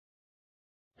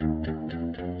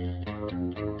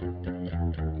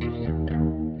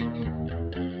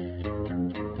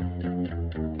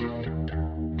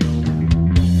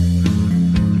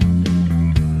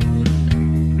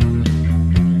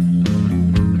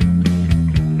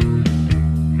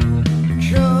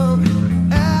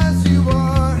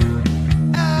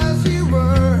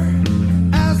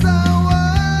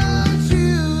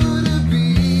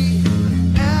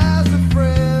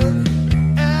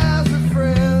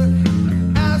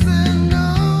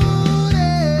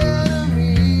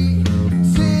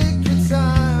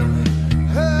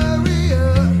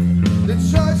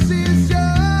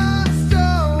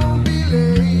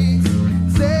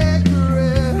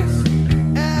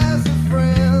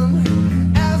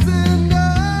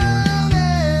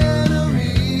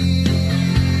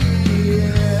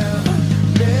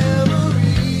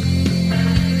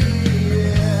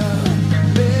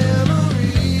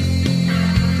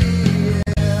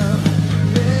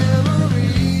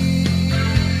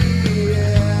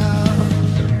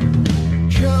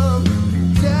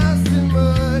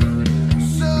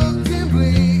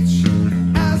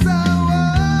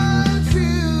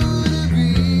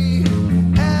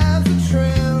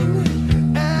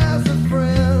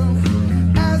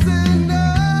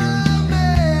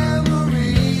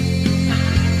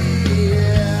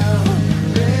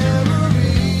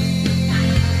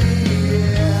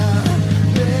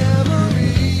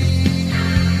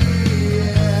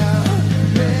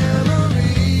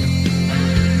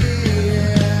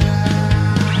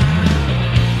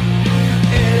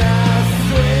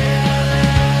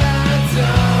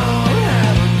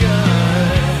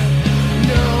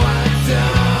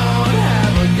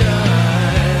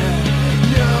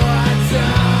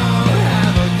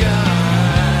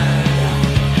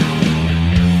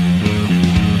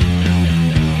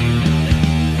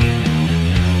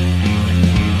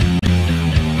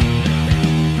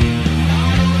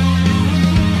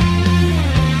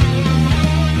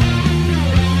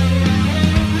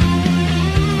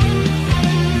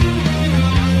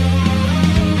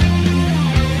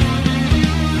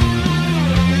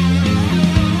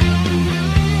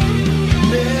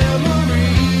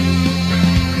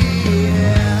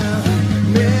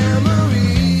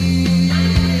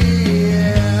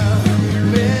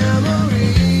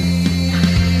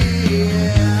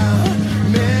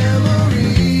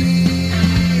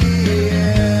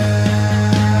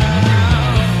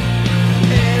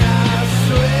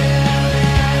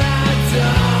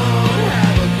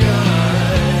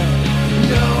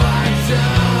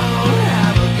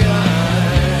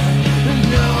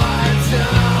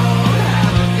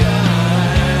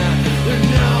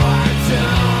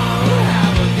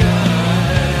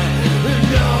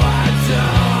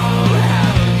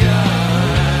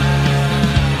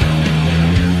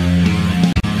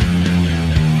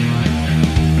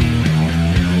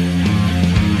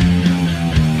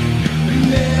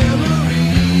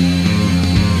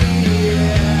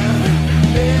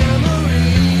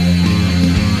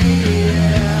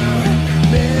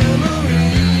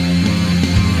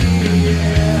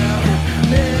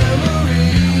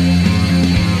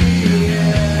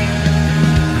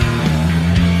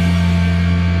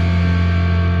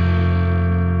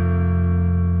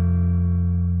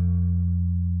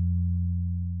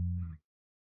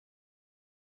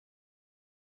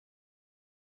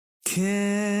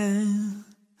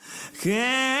Can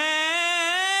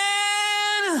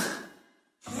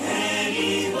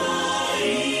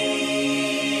anybody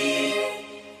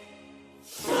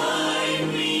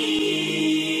find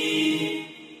me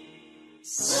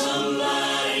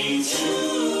somebody to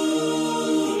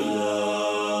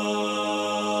love?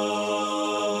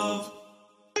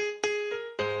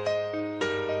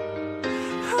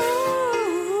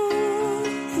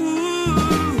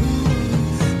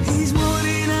 Each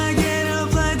morning I get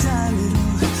up like that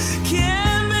little,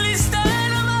 can't barely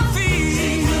stand on my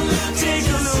feet. Take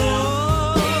a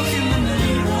look in the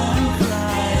mirror and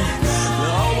cry,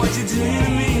 Lord, what you doing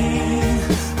to me?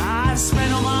 I've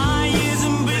spent all my years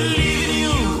in believing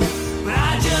you, but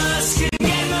I just can't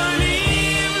get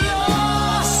believe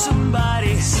lost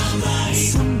somebody.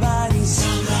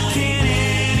 Can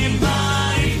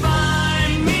anybody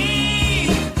find me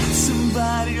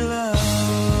somebody to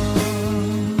love?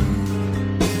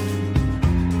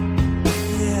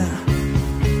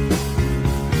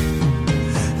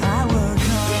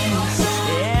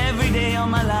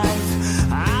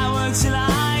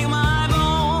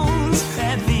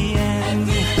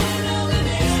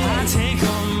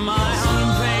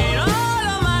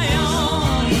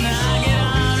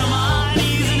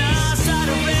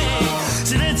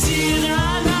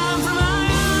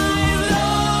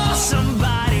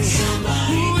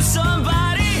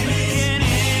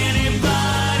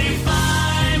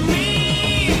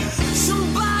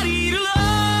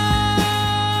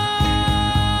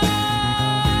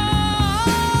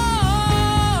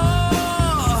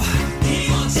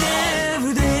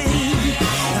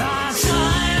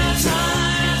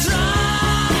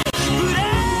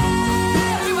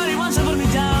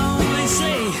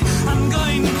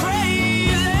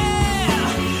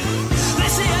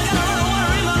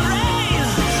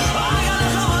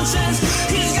 says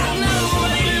he's got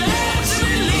nobody left to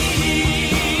believe.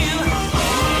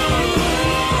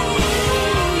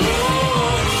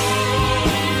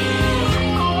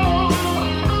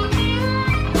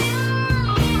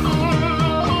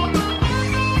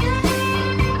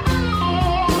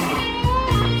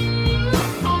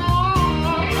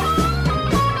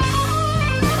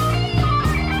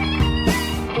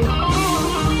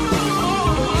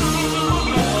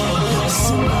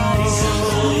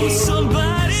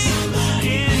 Somebody,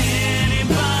 can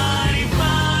anybody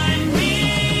find me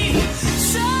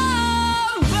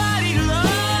somebody to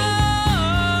love?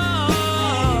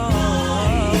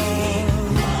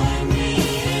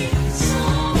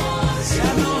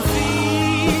 Got no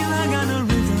feel, I got no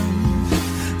rhythm.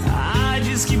 I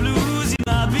just keep losing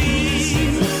my beat.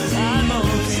 I'm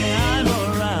okay, I'm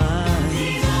alright.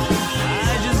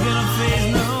 I just gonna face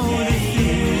no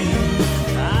defeat.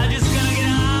 I just gonna get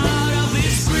out of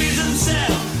this prison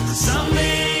cell.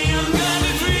 Someday I'm gonna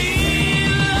be free.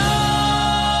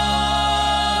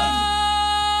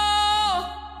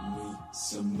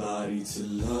 Somebody to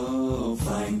love,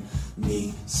 find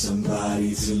me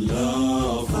somebody to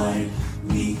love, find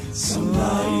me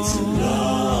somebody to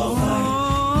love, find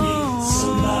me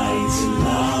somebody to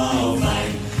love,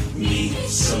 find me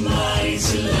somebody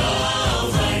to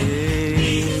love, find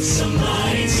me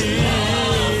somebody to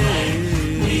love, find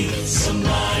me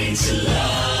somebody to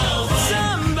love, find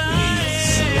me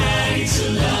somebody to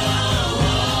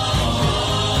love,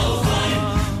 find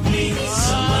me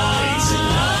somebody to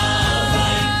love,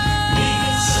 find me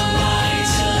somebody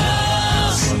to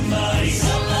love, somebody,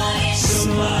 somebody,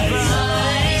 somebody,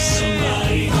 somebody.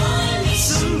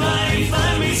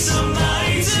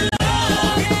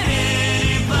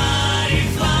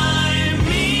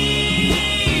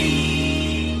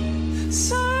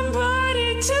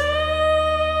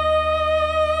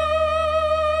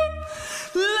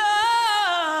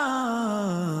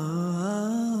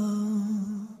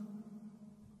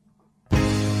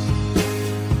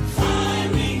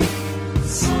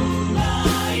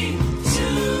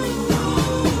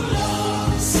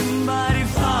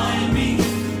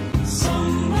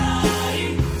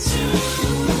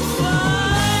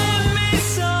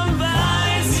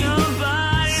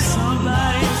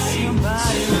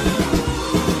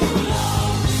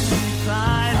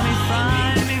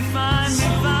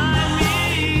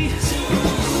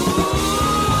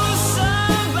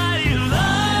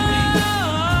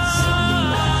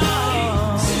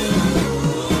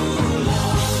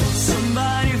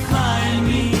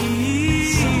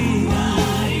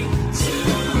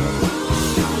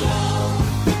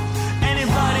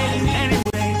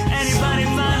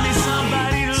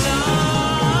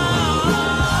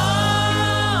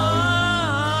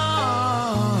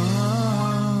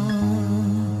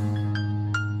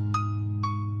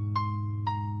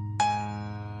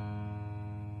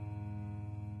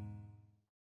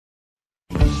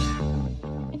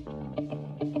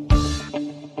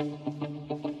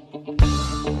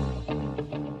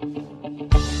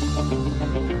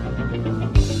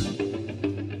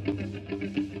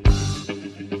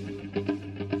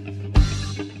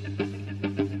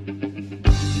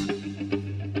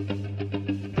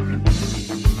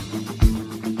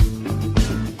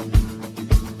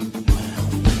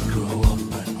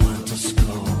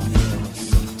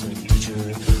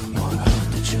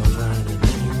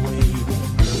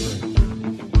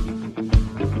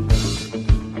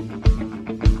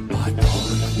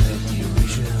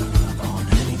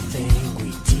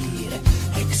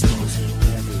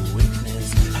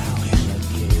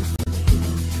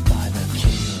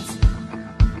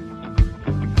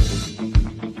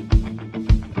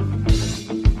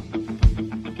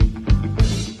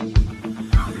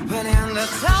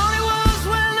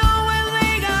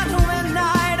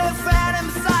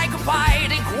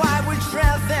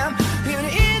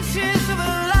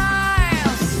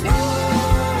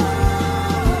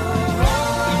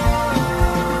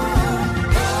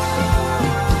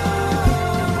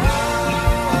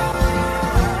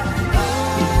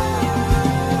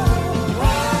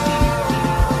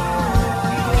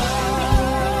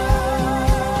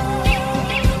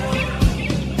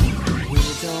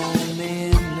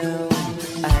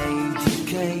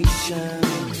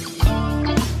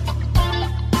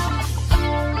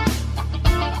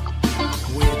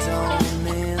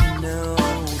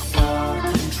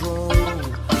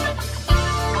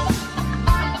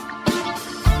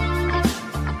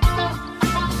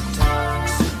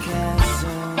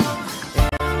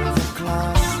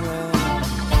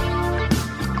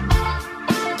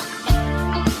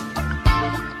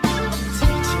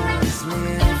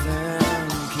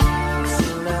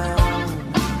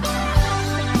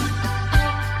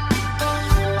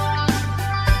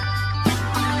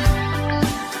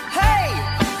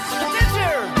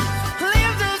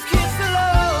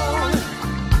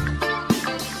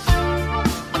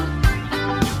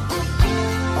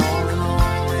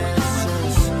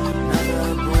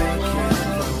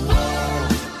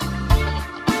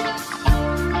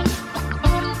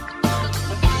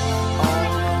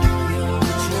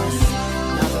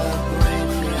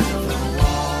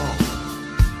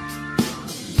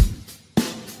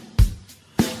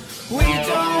 We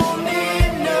don't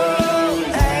need no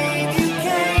education.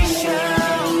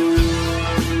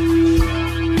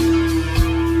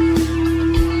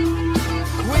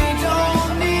 We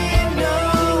don't need no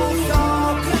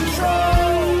thought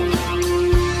control.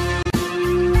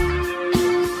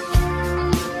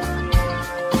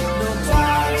 No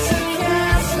toxic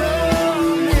castle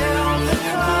near the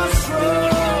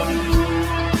crossroad.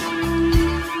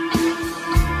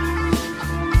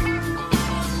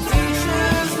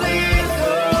 Teachers leave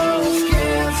those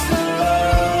kids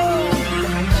alone.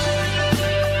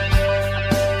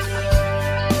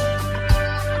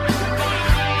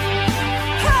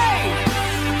 Hey,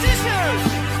 teachers,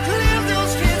 leave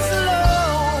those kids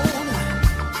alone.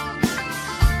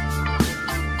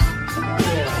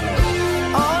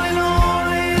 All in all,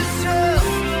 it's just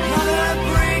another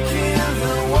brick in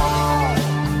the wall.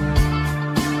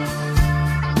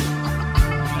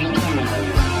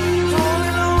 All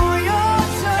in all, you're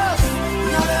just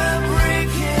another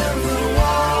brick in the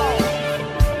wall.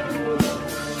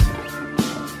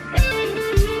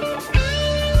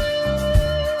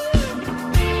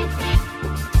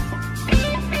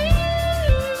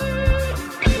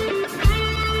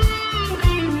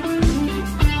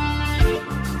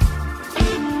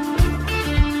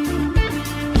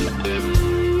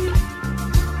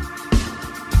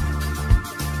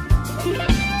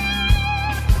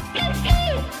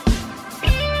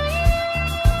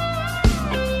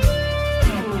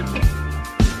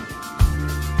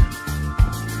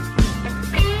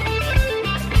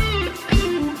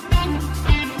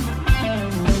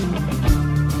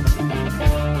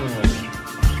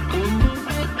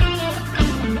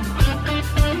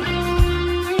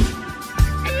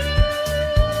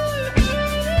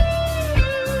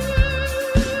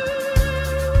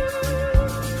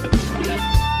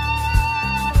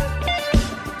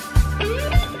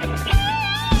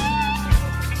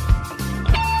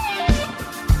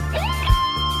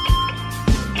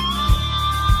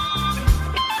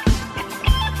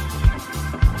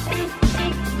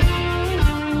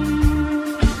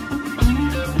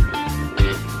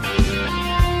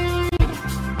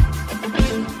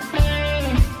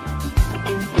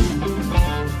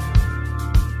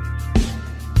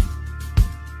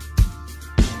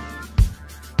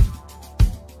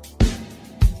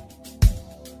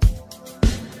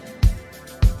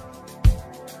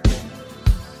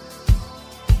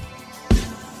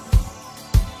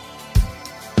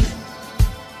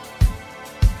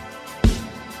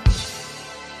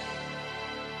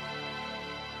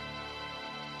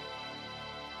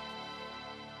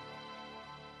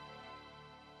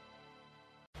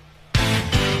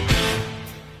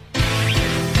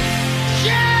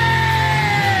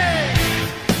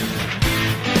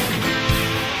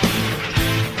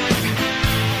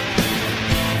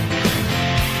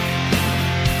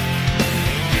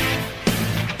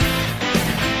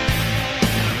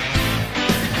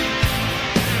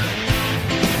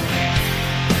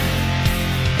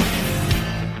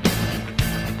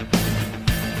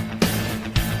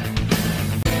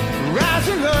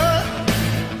 Rising up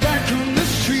back on the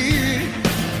street,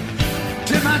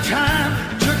 did my time,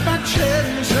 took my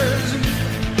chances.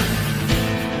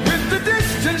 With the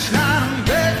distance now,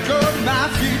 back on my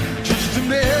feet, just a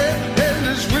man and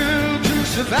his will to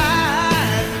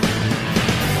survive.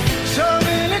 So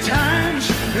many times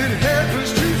it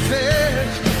happens too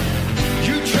fast.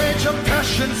 You trade your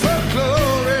passion for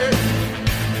glory.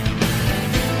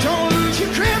 Don't lose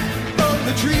your grip on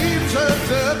the dreams of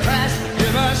the past. You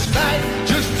must fight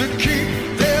just to keep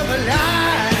them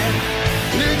alive.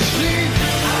 It's the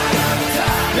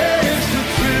there's the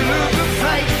thrill of the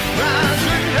fight,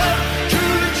 rising up to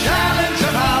the challenge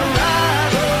of our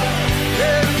rival.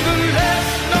 And the less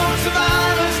known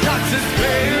survivors got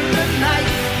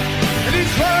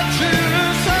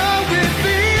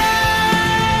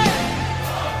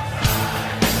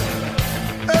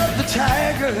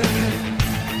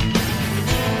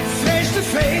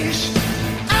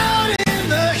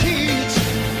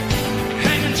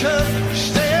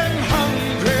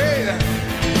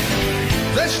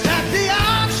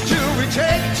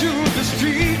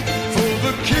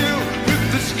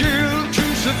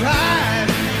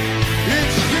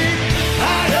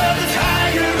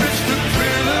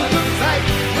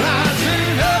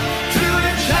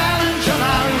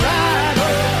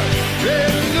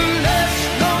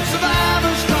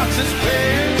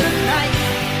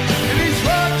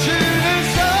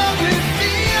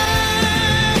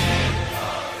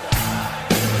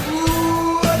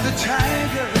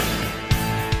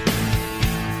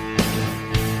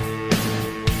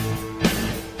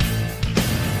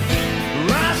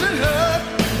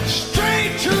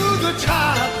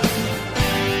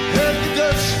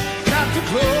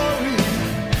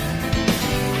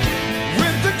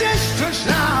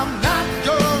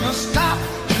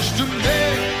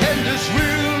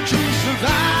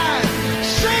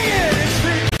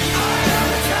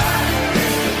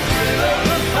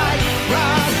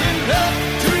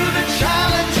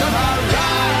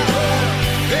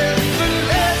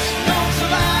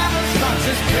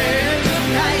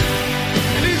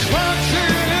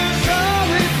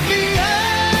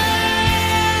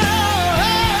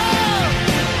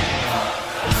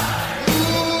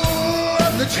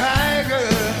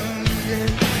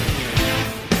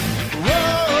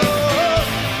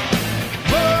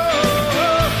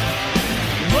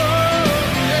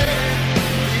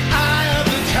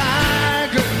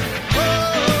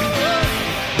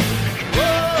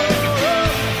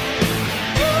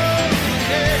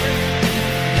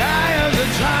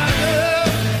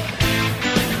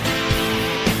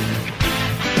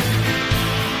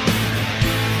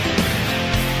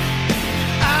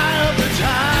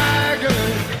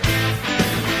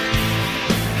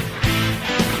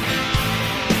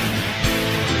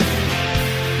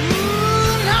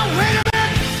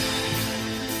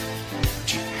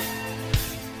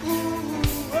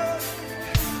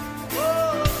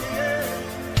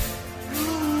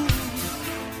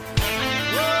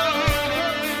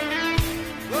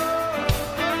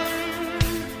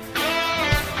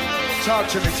Talk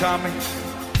to me, Tommy.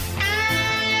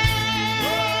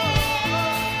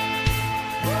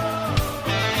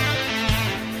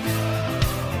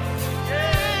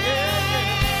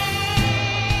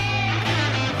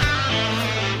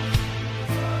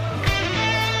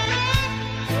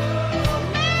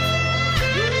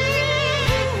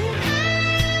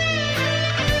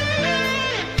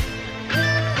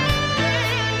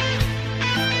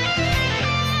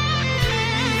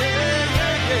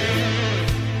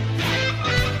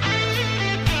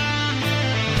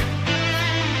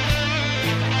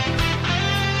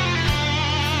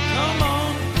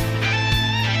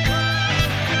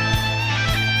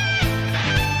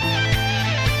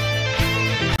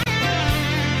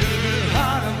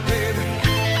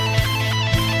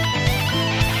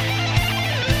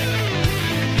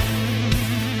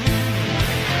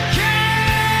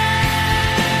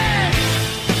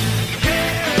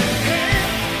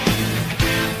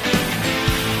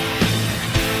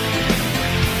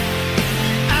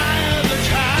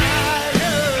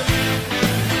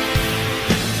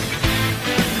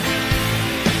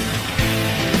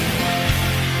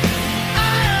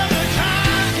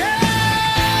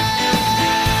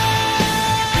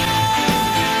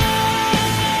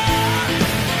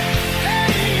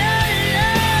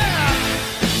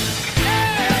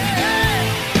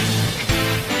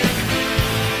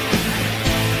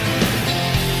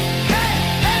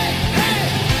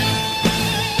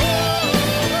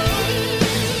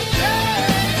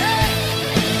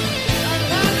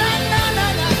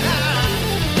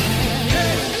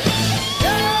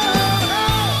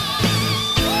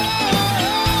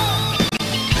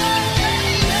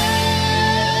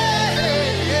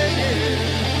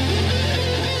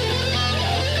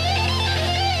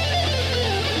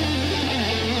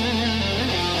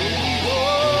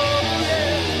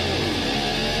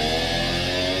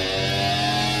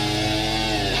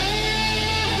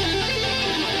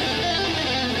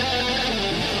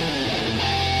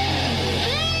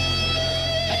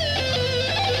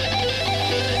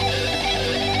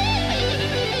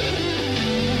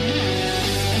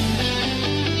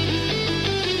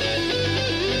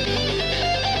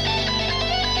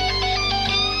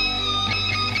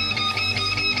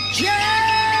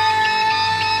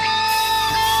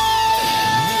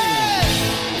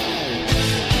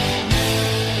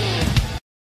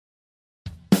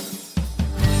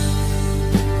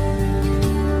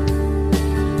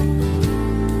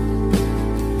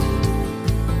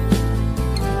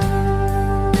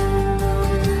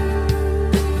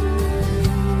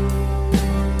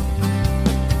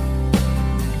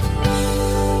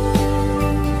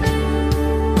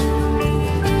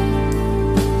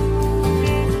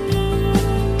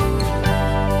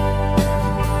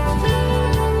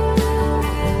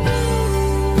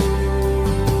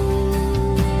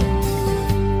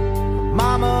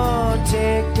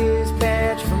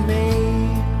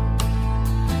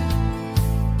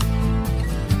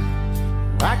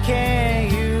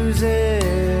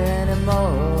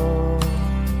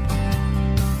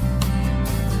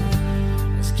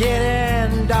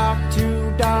 getting dark,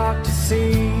 too dark to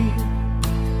see.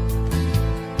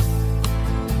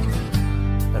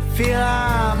 I feel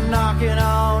I'm knocking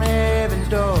on heaven's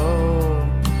door.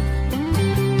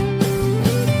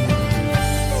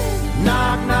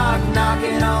 Knock, knock,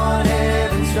 knocking on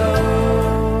heaven's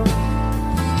door.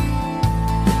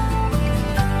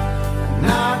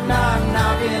 Knock, knock,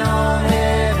 knocking on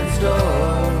heaven's door.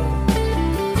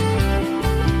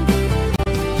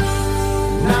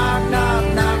 Knock, knock,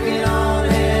 knocking on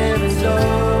heaven's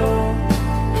door.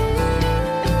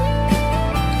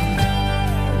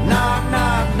 Knock,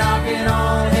 knock, knocking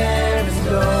on heaven's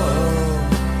door.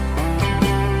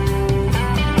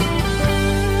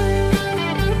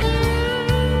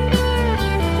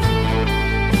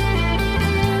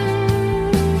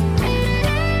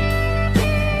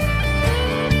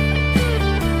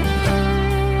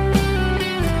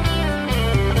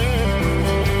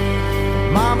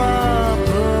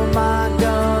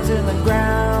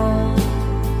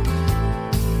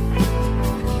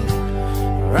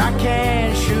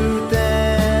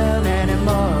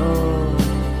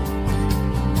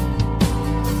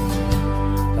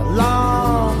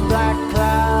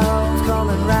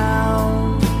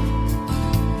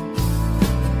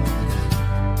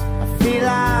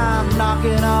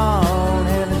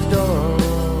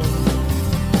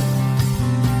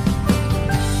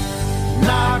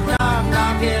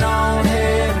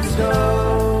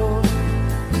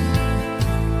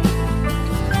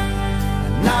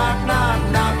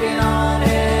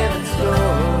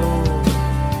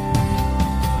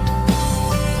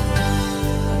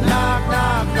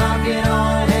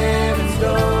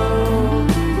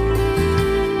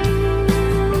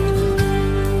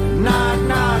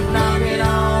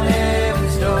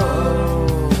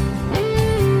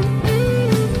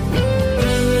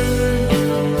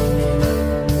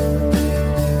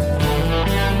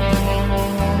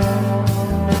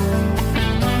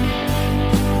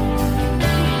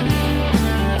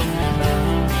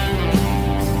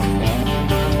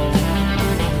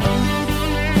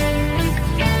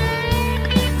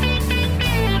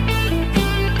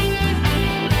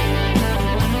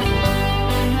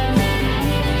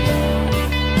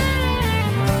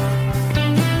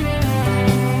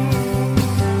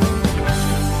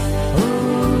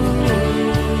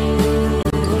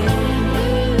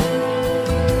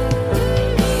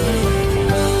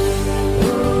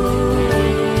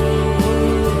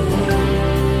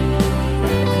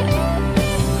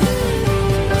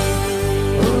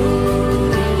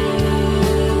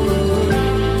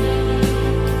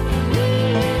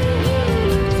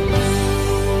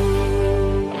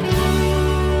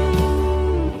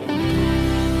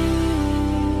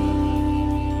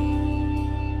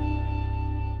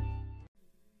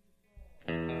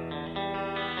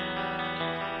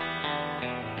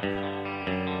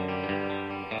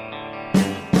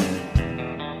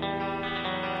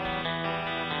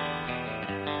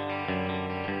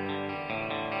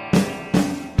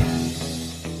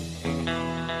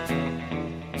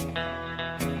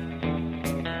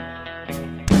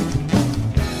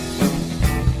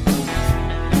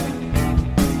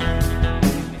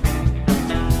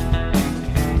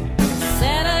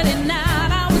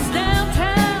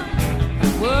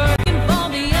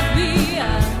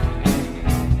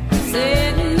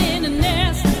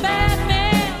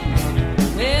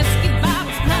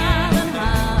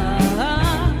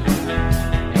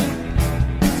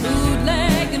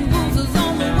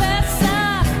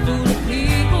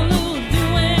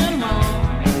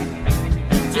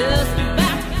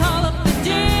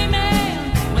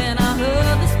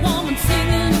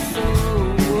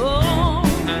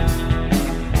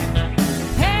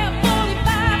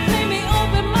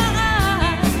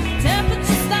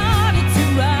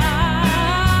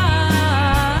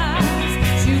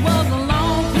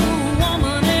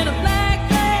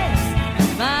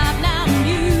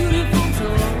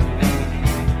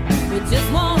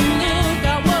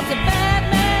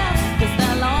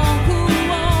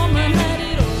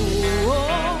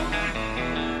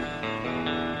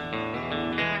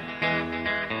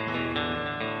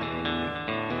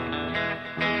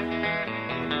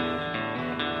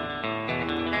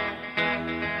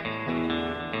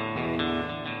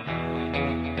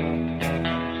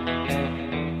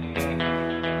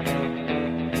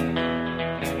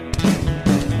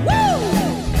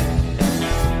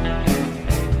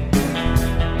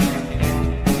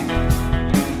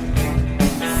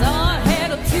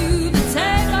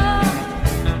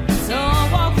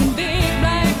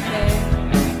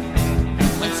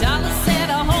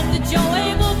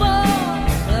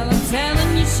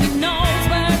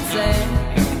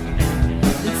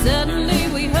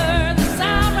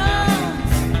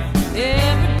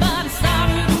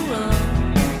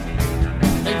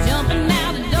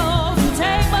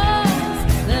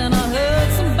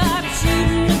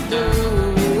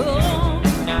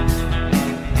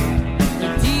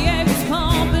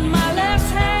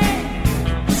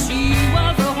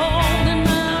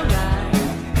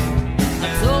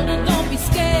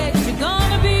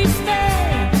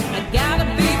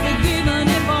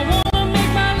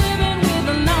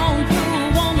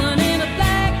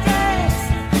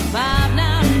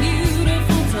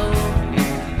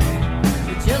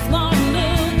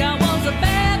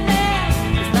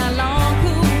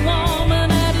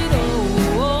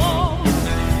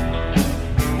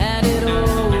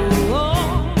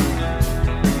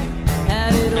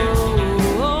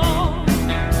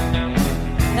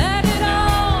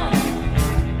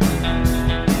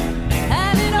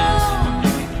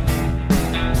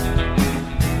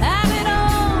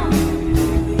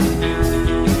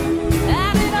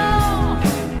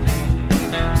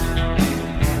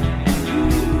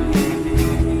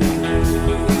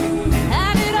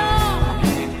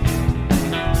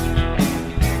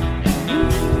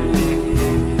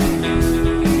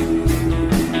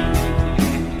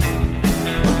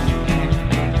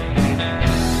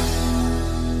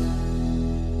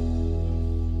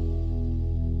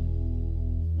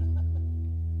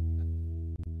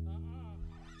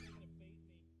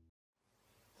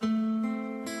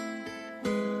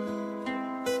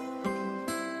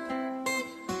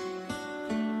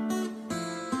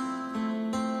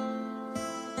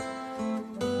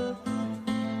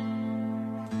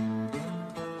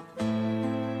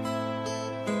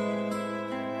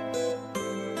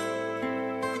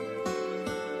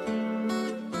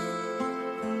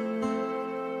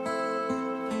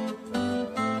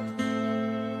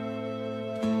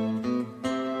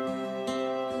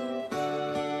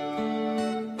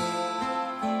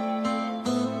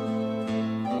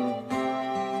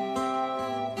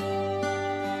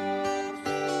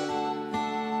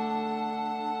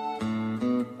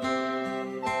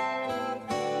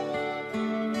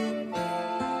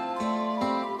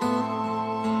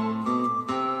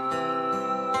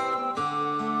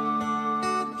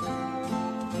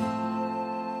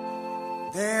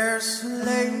 There's a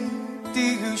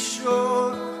lady who's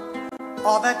sure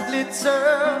all that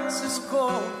glitters is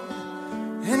gold,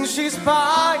 and she's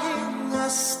buying a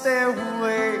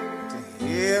stairway to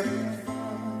heaven.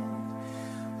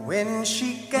 When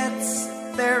she gets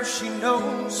there, she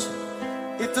knows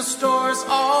if the stores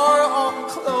are all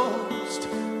closed,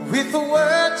 with the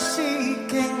word she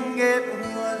can get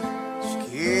what she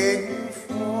came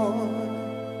for.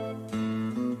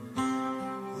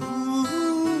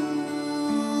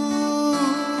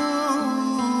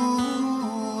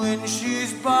 When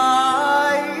she's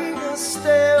buying a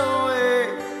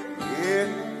stairway in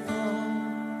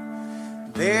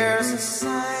there's a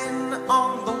sign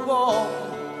on the wall,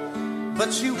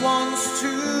 but she wants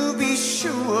to be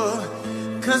sure,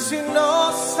 'cause you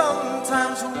know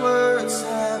sometimes words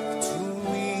have two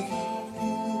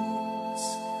meanings.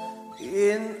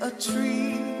 In a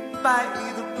tree by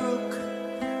the brook,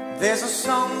 there's a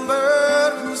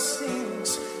songbird who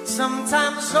sings.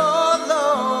 Sometimes all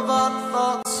of our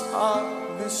thoughts are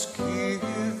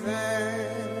misgiven.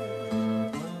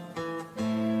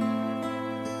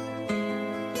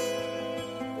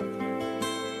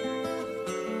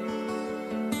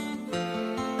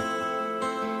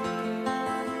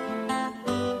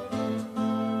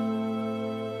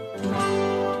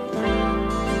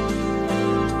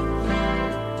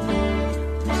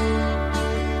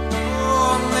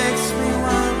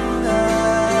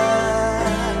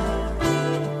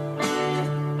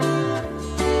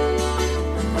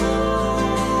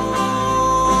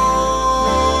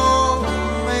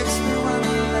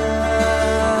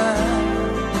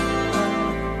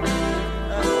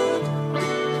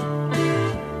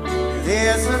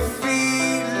 There's a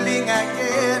feeling I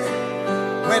get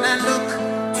when I look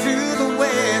to the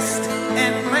west,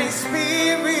 and my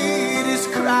spirit is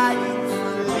crying for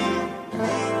leaving.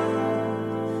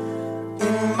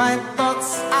 In my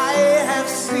thoughts I have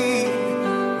seen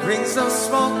rings of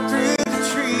smoke through the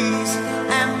trees,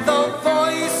 and the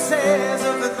voices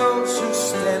of those who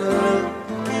stand looking.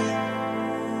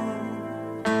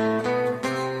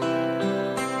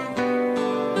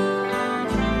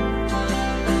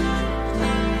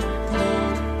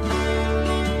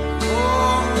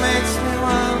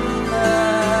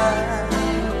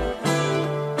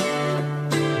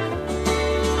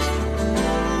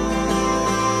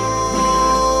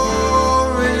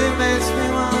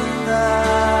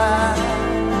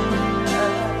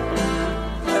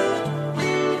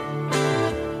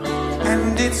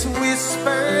 It's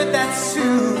whispered that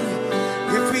soon,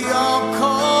 if we all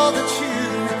call the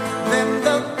tune, then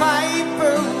the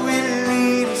piper will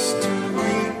lead us to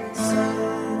reason,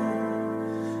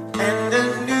 and a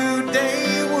new day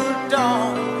will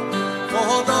dawn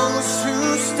for those who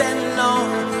stand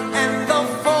alone, and the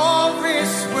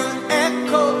forest will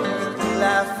echo with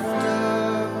laughter.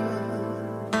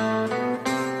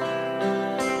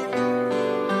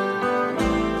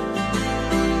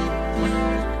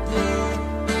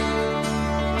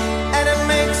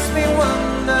 Makes me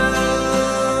wonder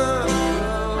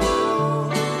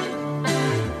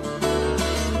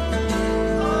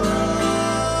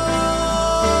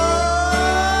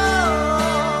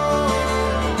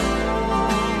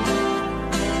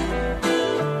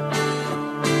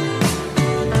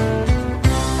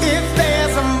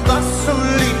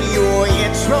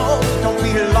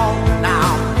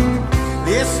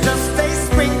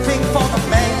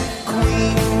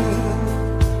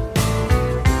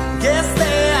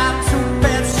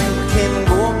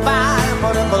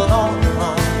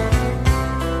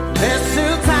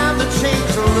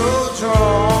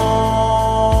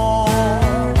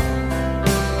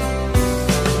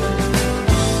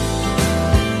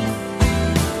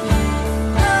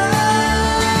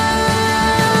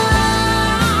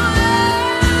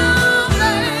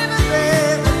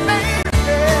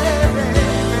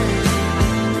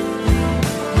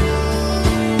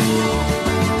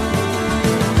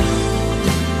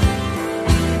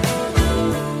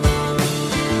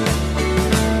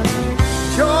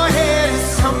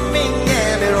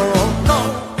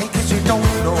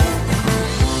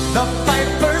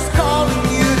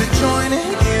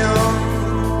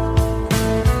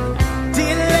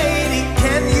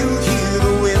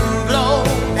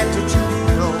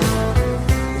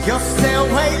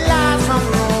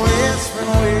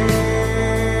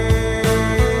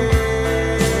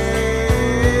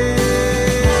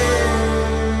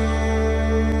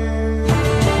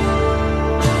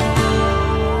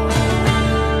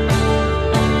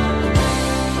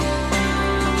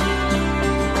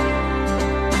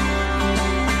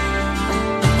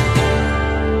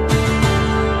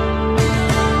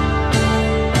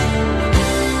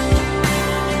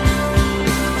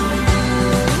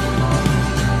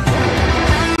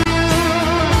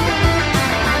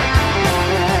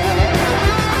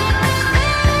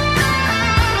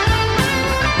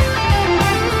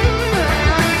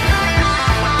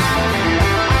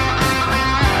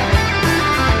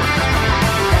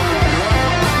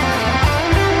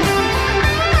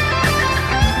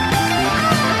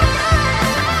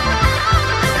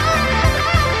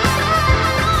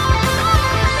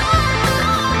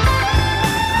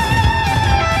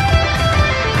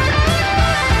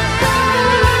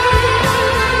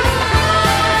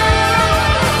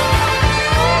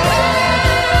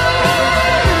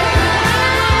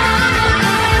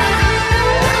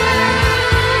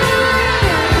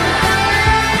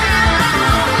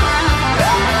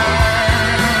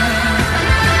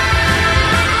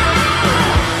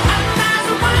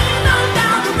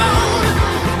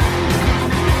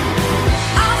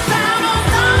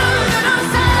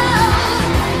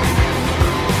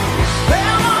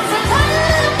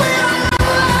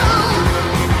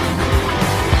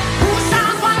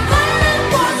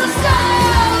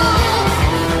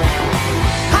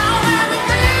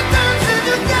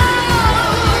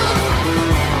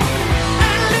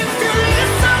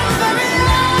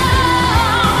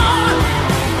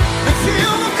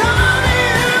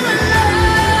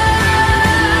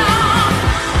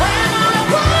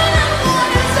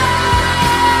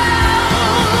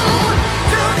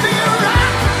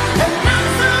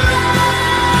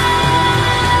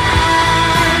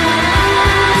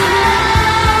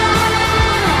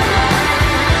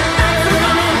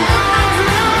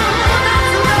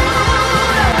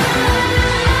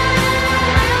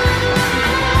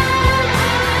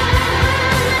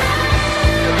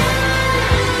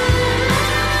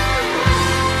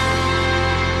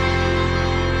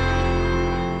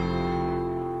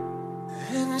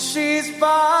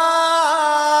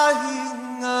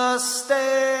flying a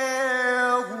stairway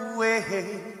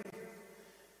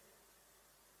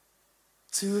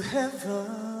to heaven.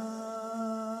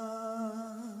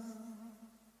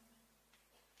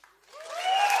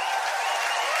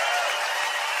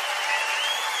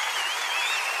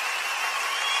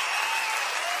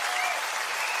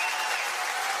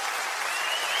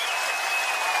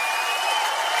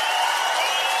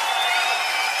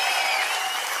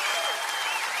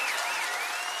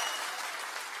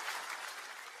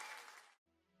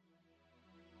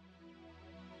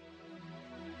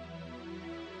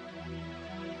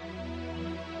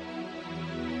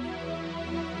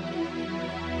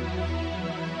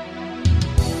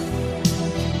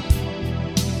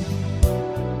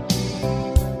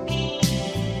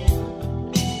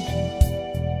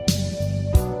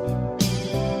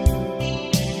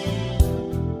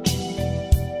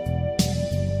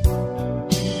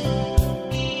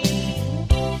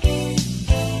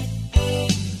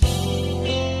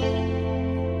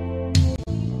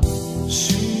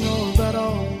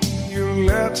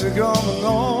 To go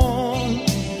along,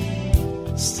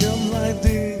 still like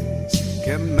this,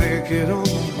 can't make it on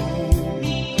my own.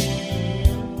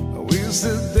 I wish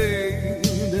the day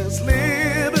that's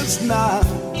live is not,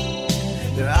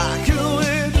 that I can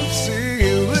wait to see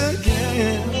you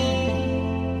again.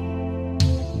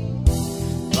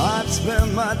 I'd spend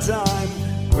my time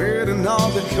waiting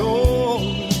on the call.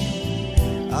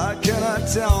 I cannot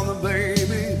tell the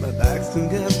baby, my back's been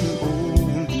getting old.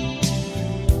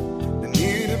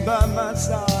 By my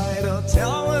side, I'll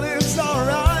tell her it's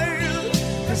alright,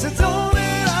 'cause it's all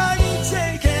that I can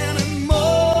take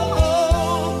anymore.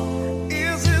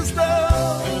 Is this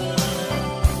love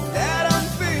that I'm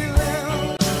feeling?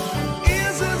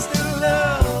 Is this the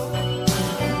love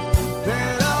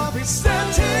that I'll be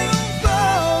searching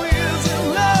for? Is it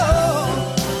love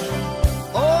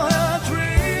or am I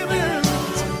dreaming?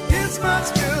 It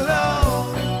must be love,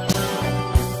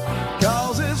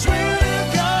 'cause it's really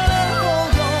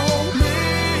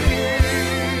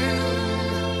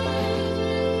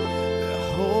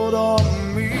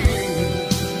on me.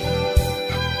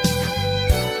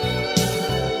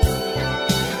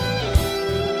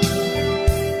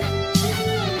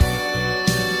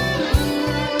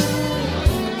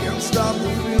 Can't stop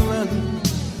the feeling,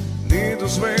 need to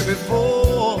sway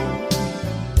before.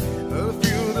 I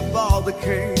feel the ball that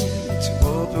came to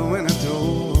open a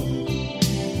door.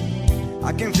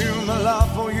 I can feel my love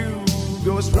for you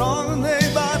go strong day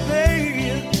by day.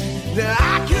 That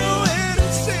I can wait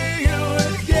and see you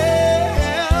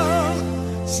again,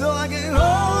 so I can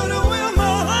hold it with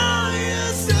my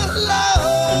eyes to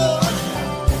love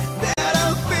that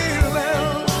I'm feeling.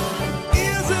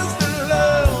 Is this the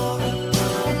love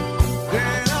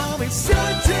that I'll be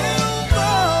searching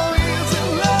for? Is it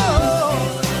love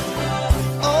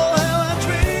or am I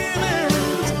dreaming?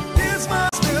 This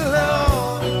must be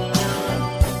love,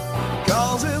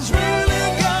 'cause it's really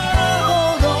got a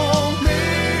hold on me.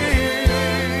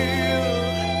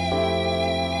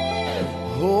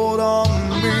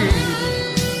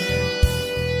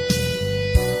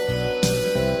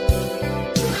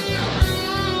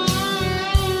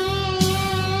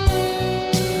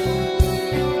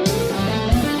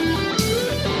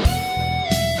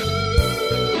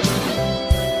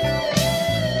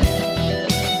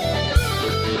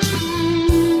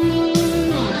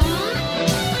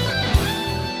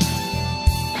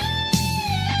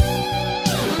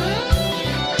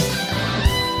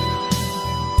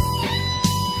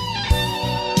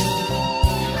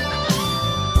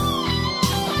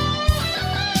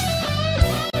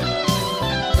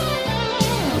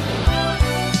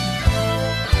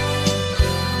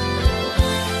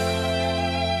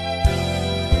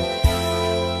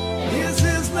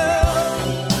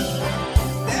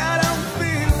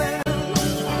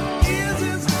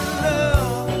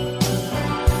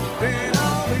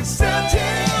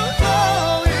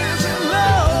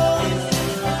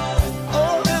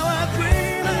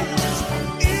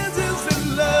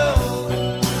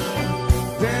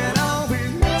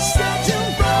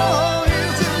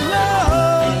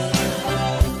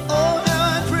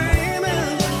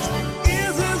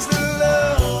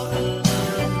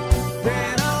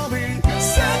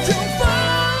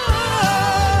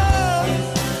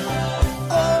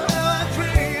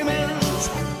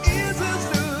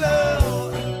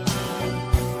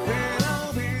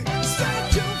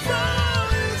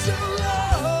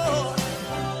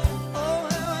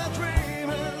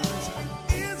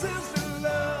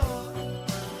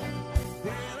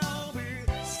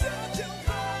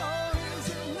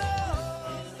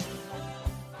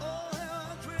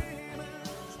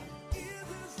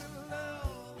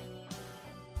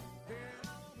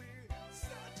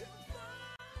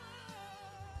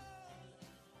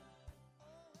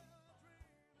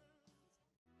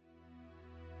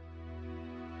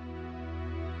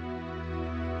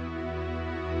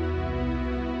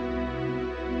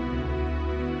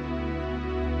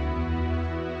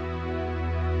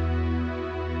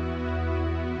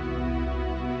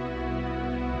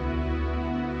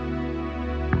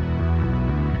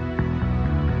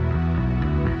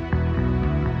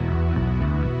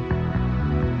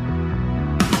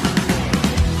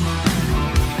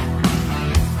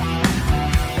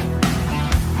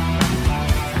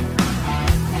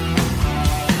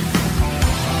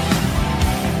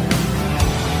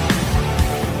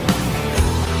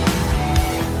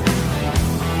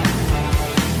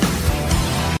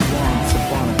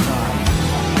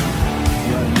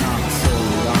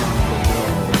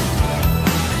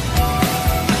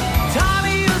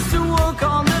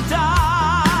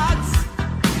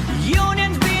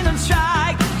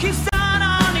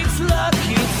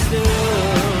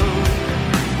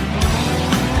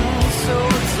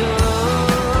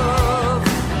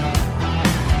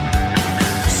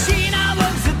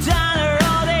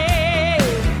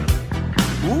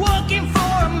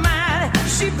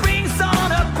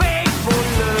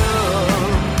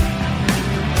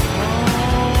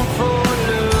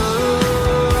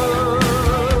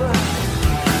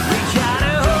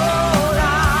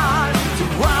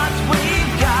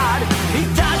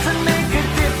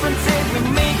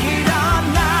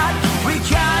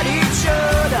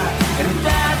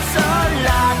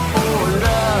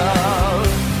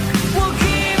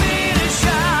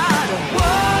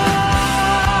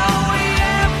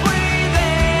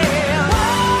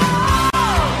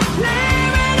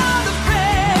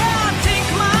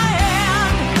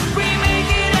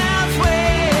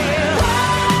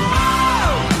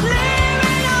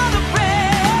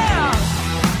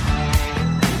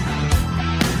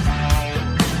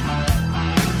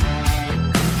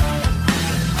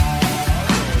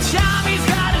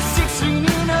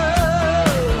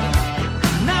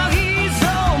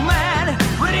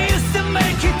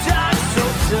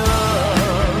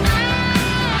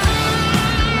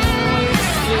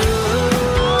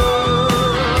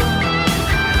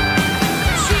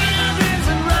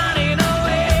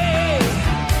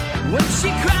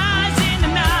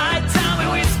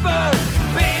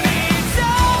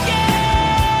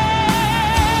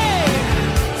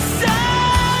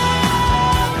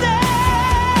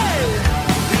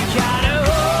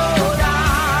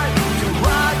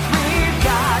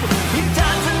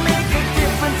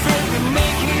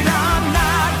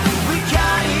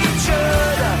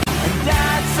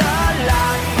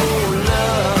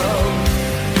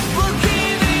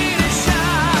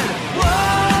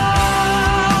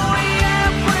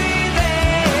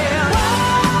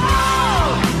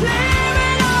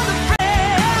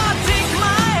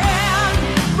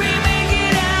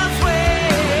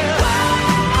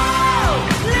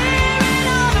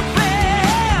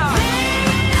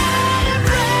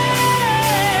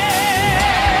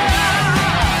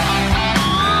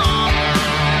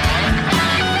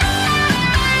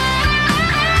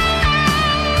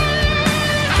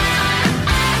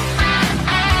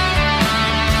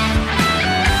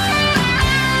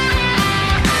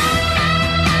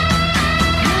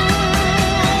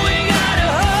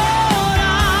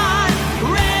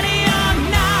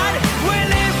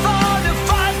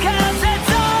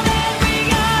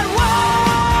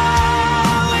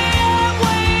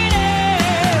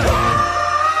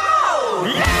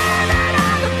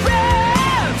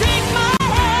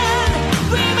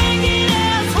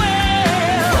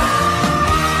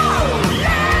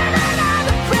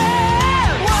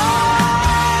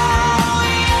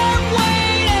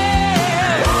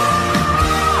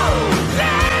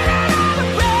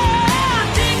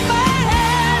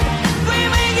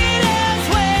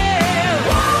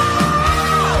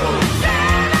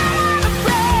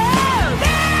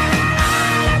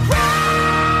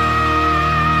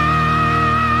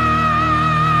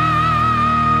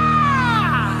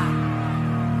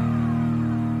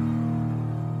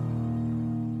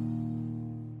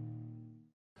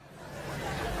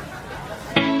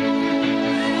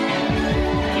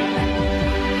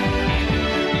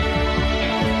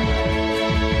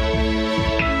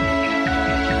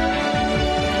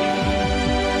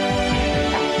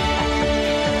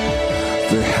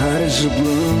 flowers are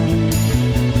bloom.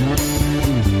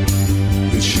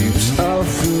 It shoots out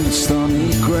through the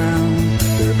stony ground.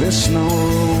 There's no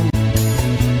room,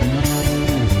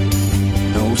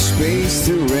 no space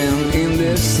to rent in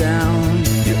this town.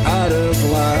 You're out of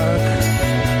luck,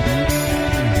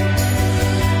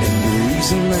 and the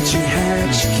reason that you had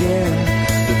your care,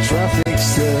 the traffic's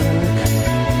stuck.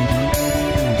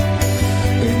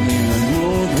 And you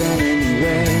know that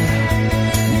anyway,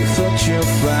 you thought you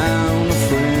found a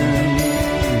friend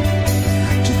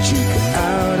to check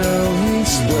out of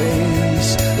this place.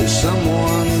 There's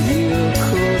someone you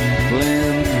could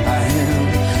lend a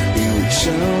hand in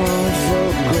return for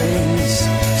grace.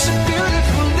 It's a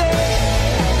beautiful day.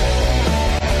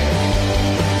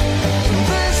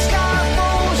 The sky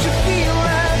falls, you feel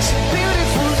like it's a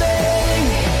beautiful day.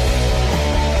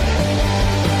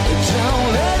 Don't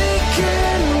let it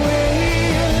get away.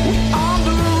 We're on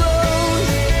the road,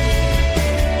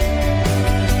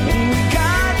 and we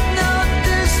got no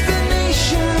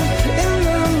destination in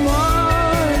the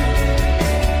mud.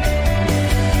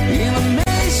 In the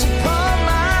maze upon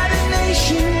mighty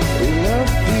nation, we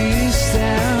love this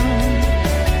town.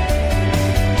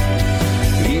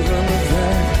 Even if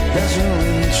that isn't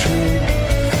really true,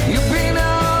 you've been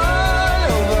all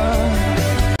over,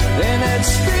 then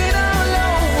it's been all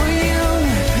over you.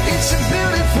 It's a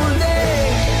beautiful day.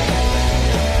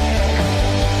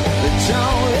 But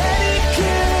don't let it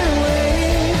get away.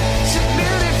 It's a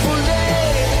beautiful day.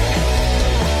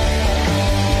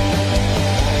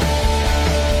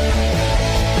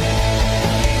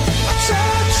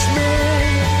 Touch me,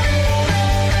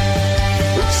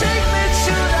 take me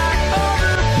to that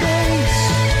other place.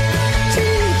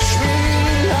 Teach me,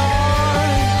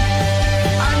 Lord.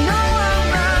 I know I'm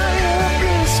not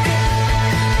helpless.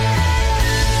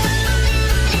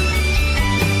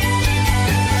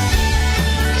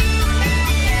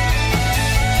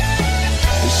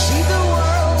 You see the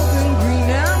world in green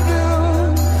and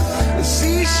blue. You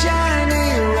see it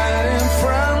shining right in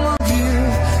front of you.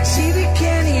 See the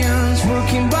canyons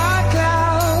working by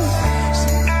clouds.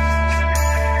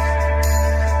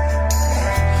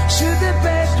 See the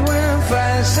bedroom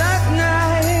fires at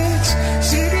night.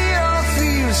 See the old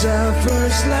fields at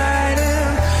first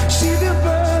lighting. See the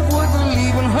bird wouldn't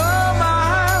leave on her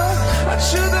mouth. I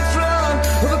to the floor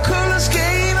where the colors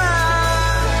came out.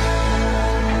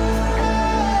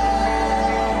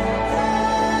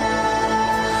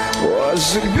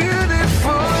 Was a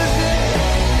beautiful day.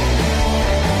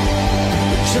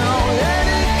 Don't let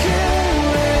it get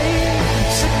away.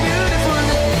 It's a beautiful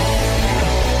day.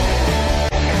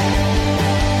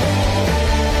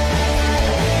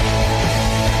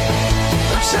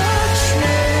 Touch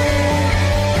me,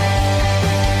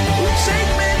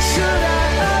 take me to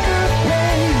that other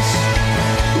place.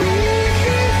 Reach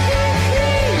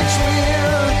me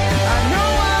up. I know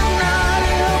I'm not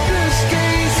a helpless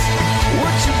case.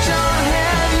 What you don't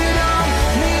have, you don't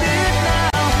need it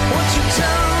now. What you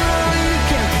don't, you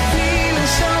can feel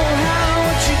it somehow.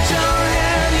 What you don't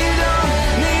have, you don't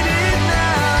need it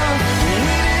now.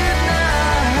 Need it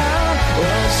now.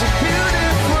 Well, it's a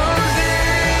beautiful day.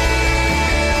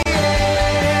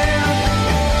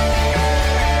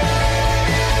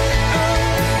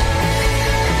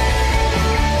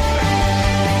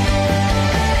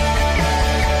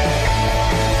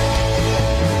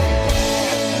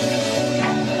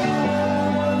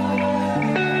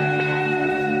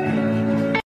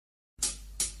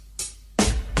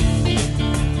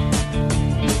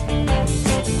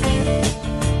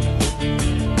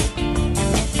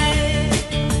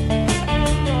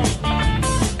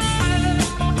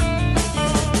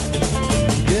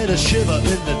 Get a shiver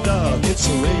in the dark, it's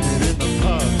raining in the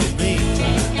park. In the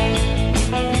meantime,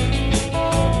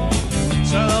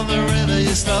 turn on the river,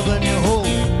 you stop and you hold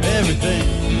everything.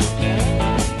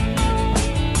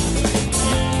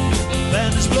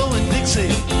 Band is blowing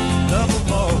Dixie, double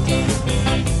more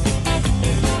time.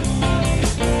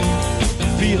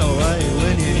 Feel alright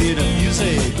when you hear the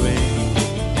music ring.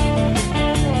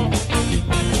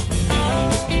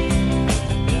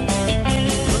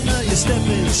 But now you step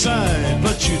inside,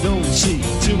 but you don't see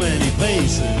too many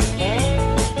faces.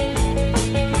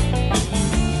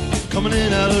 Coming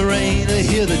in out of the rain, I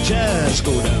hear the jazz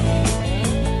go down.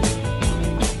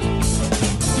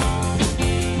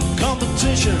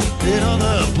 Competition in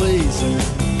other places.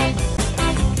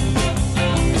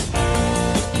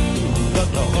 Got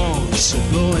the horns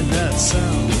blowing that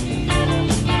sound.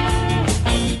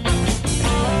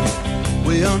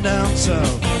 Way on down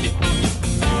south.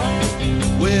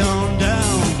 Way on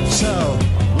down south,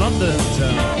 London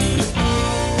town.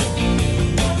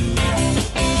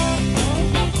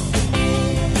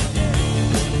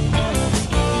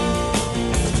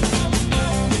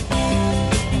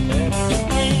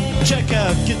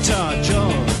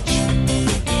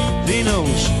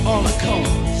 all the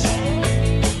chords.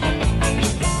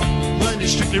 When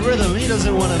it's strictly rhythm, he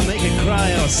doesn't want to make it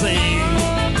cry or sing.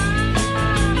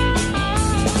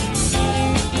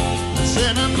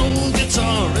 Said an old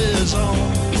guitar is all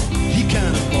he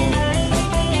can afford.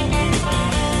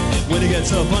 When he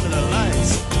gets up under the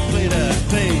lights to play that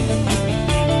thing.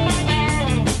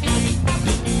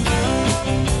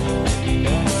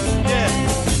 Yeah,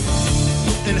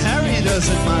 and Harry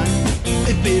doesn't mind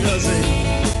if he doesn't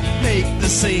make the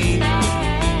scene.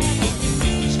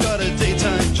 He's got a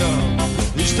daytime job,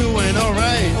 he's doing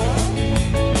alright.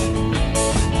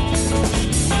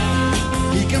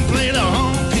 He can play the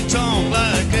honky-tonk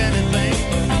like anything,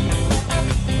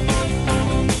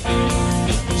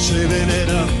 saving it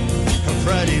up for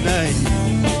Friday night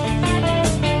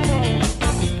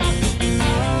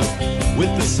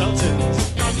with the Sultans,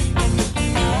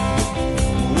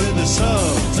 with the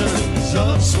Sultans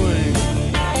of Swing.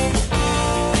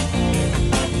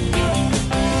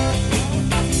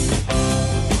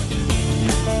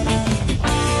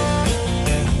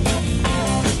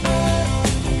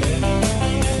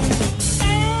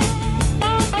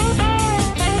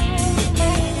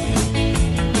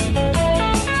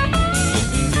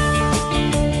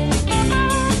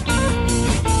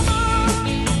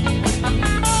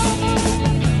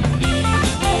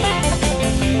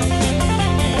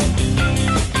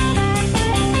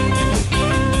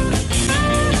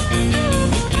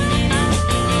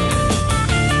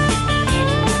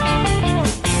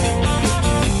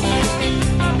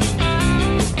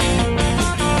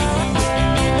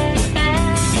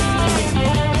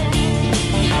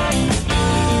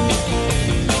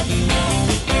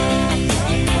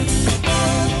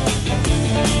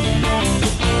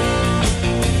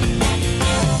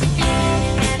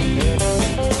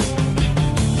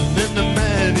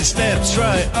 Steps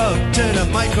right up to the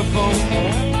microphone,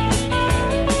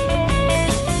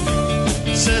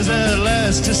 says at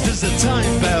last, just as the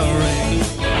time bell rings,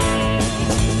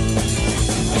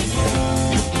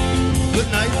 good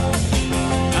night,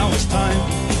 now it's time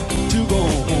to go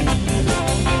home.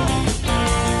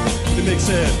 He makes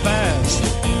it fast,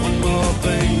 one more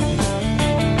thing.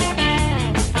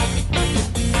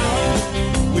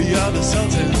 We are the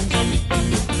Sultans,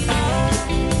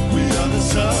 we are the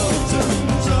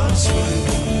Sultans of Swing.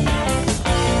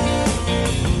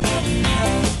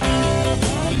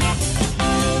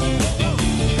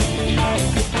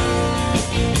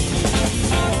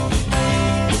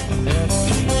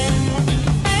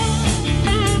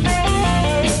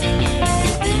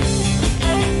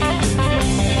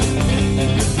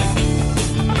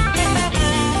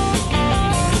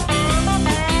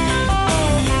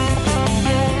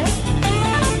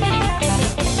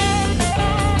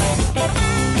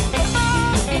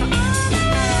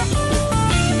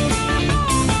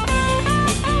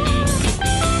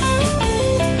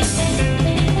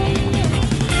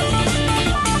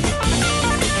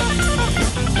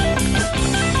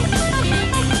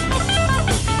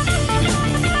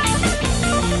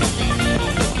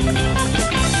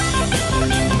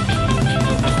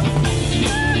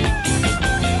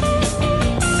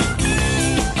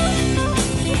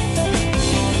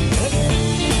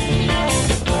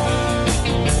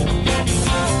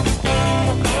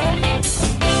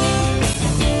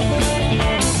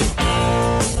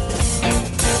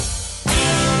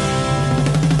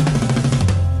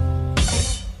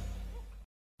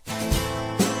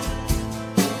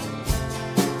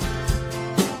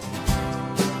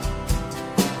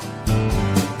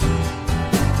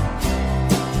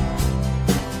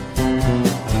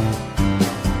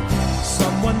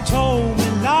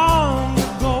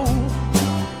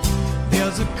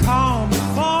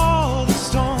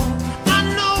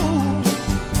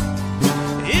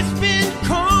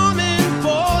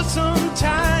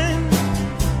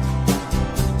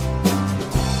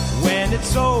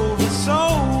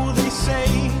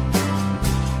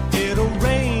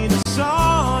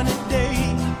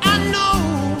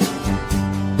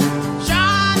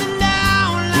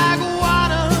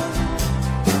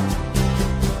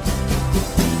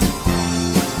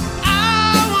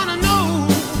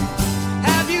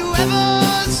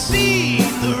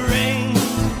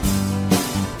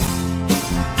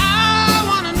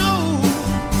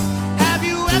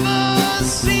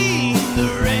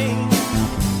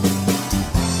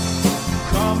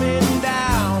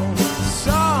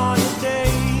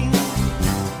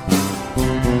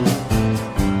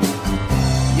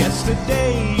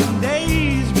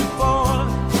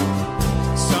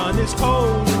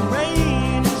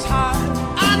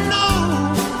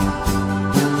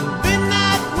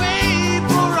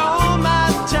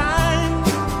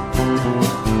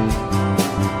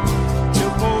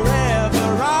 Till forever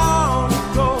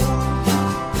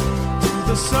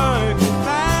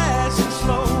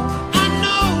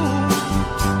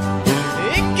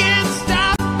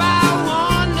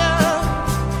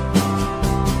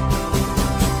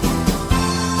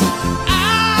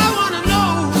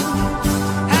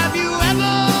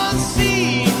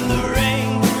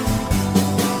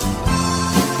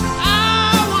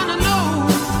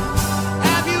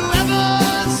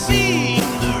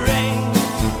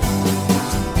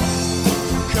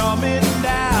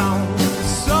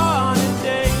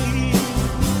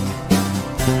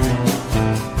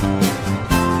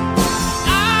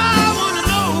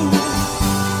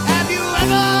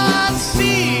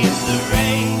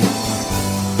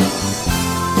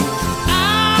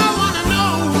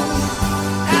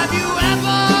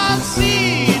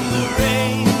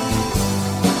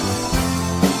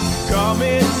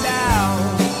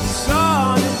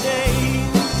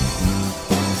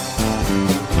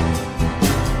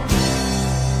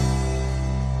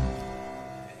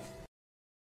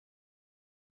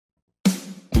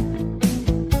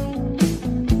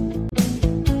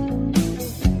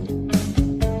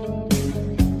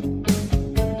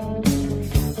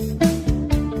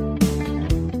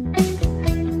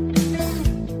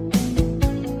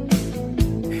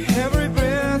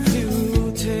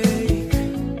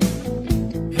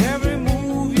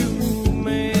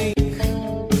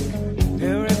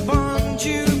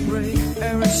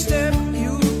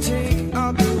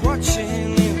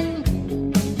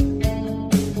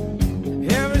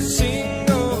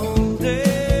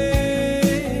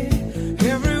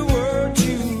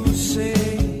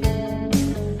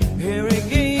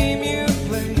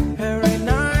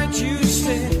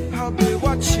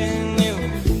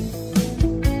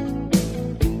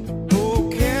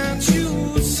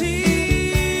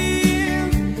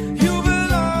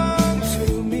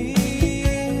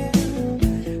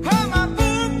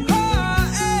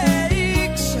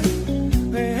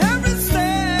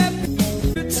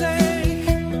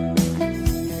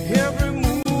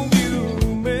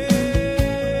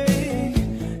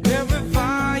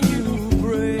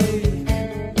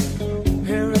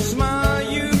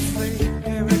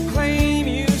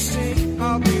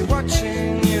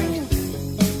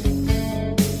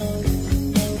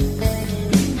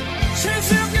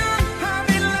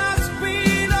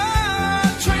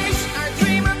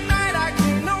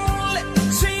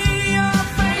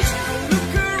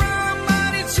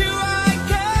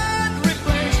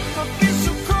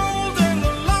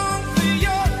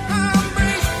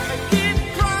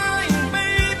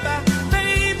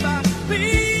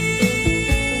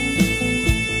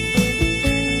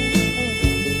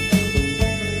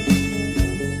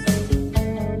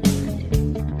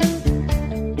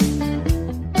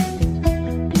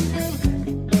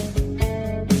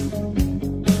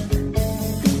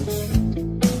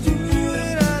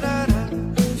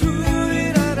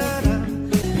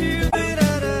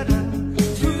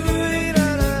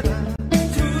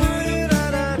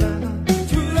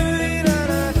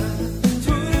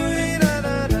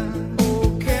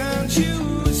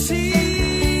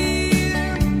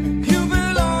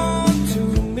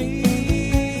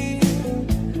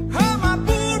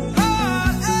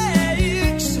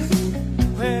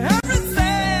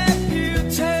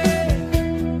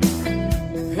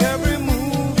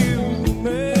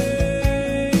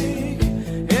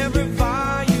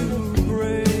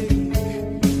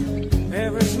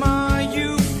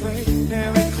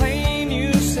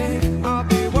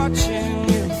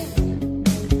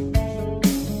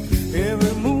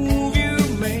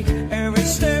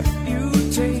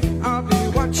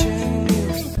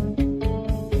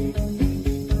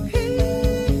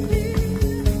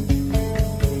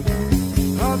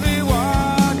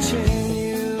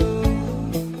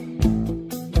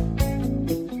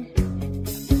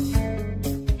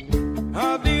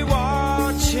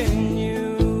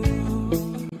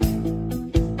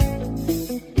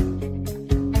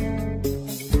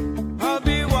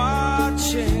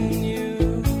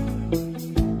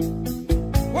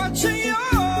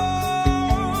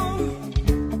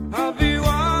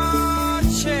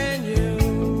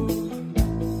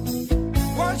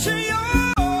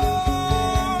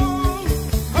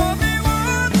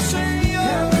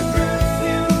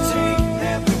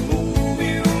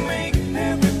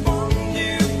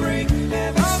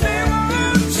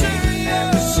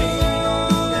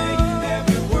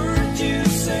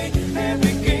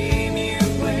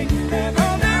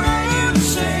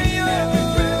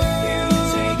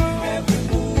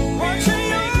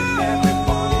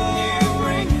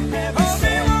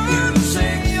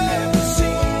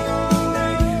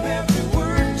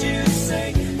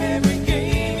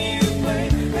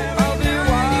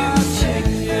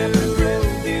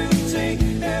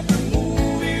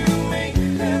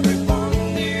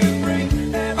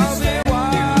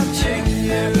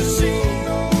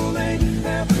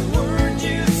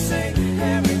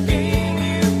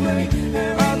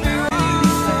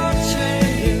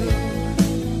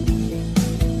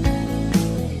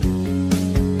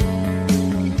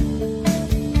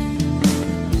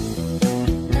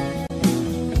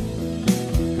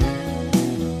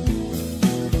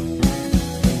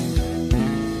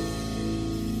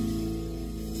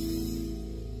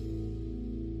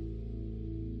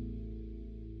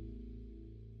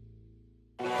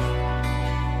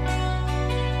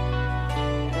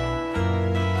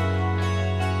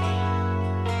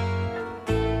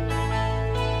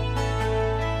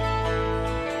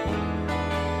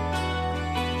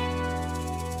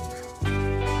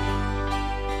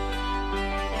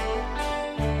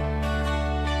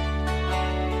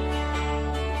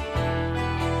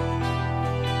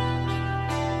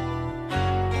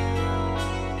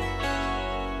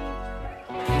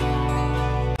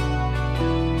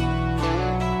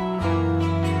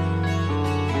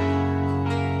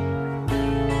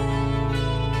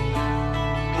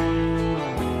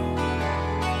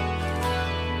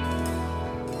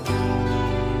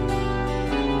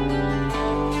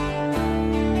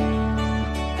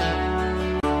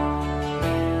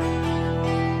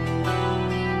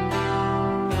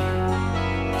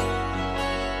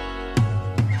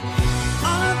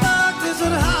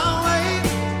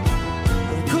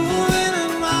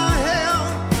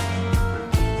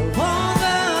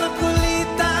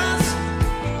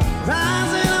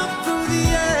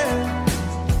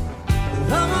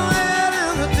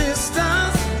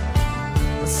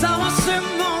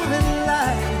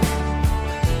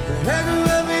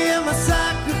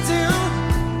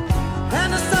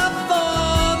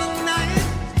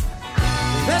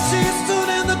There she stood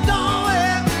in the doorway,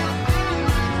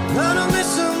 heard a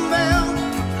mission bell.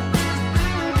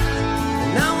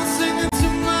 Now I'm singing to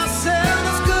myself,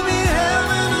 this could be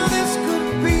heaven or this could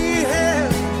be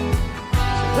hell.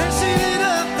 Then she lit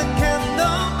up the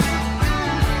candle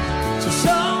to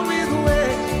show me the way.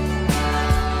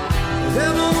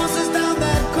 There were voices down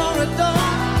that corridor.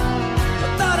 I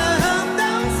thought I heard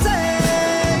them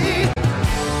say,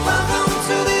 welcome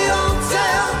to the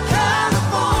Hotel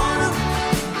California.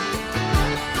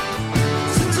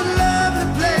 Such a lovely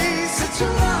place, such a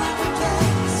lovely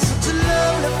place, such a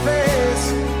lovely place.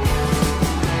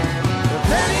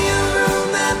 Plenty of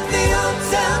room at the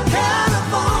Hotel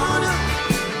California.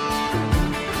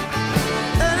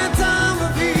 Any time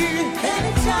of year,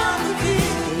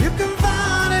 you can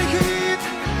find a heat.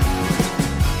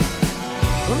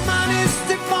 Her mind is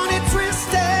stiff, funny,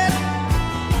 twisted.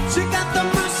 She got the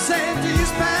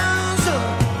Mercedes Benz.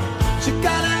 She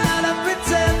got a lot of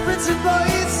pretty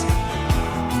boys.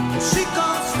 She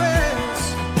calls friends.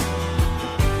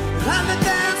 And the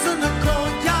dance in the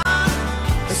courtyard,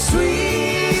 a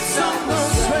sweet summer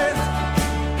sweat.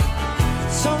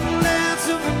 Somewhere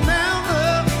to remember,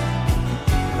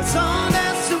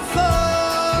 somewhere to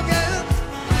forget.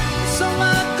 So I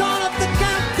called up the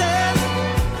captain,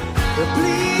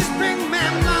 please bring me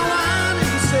my wine. And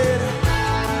he said,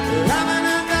 having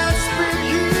a nice spring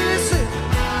year,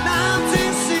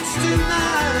 1969.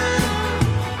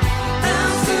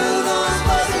 And still those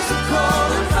buzzers are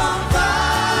calling from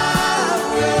far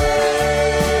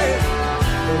away.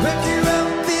 They wake you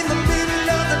up in the middle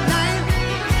of the night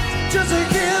just to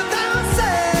hear them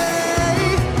say,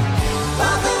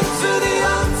 welcome to the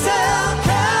Hotel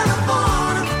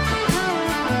California.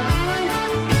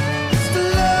 It's a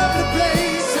lovely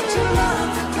place, such a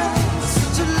lovely place,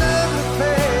 such a lovely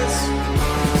place.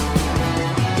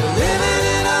 You're living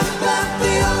it up at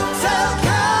the Hotel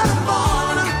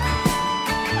California.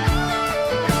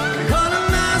 What a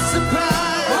nice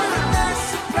surprise, what a nice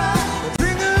surprise.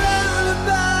 Drink a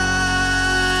lullaby.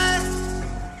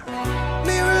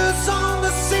 Mirrors on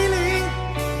the ceiling,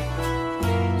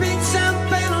 big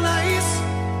champagne on ice.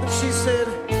 And she said,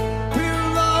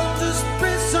 we're all just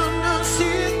prisoners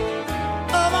here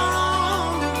of our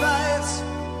own device.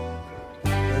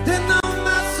 Then the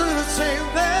master said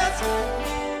that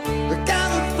the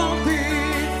gathered for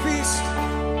big feast,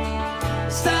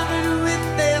 started with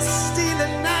their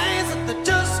stealing knives, and they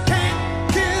just can't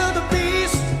kill the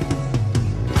beast.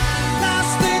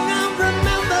 Last thing I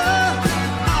remember,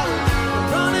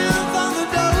 running for the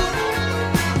door,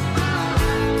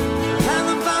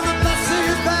 having found the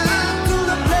passage back to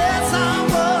the place I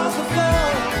was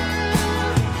before.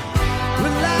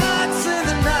 Relax in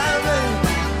the night rain,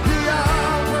 we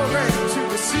are programmed to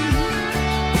receive.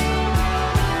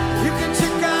 You can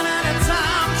check out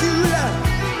anytime you love,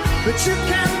 but you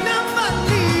can never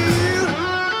leave.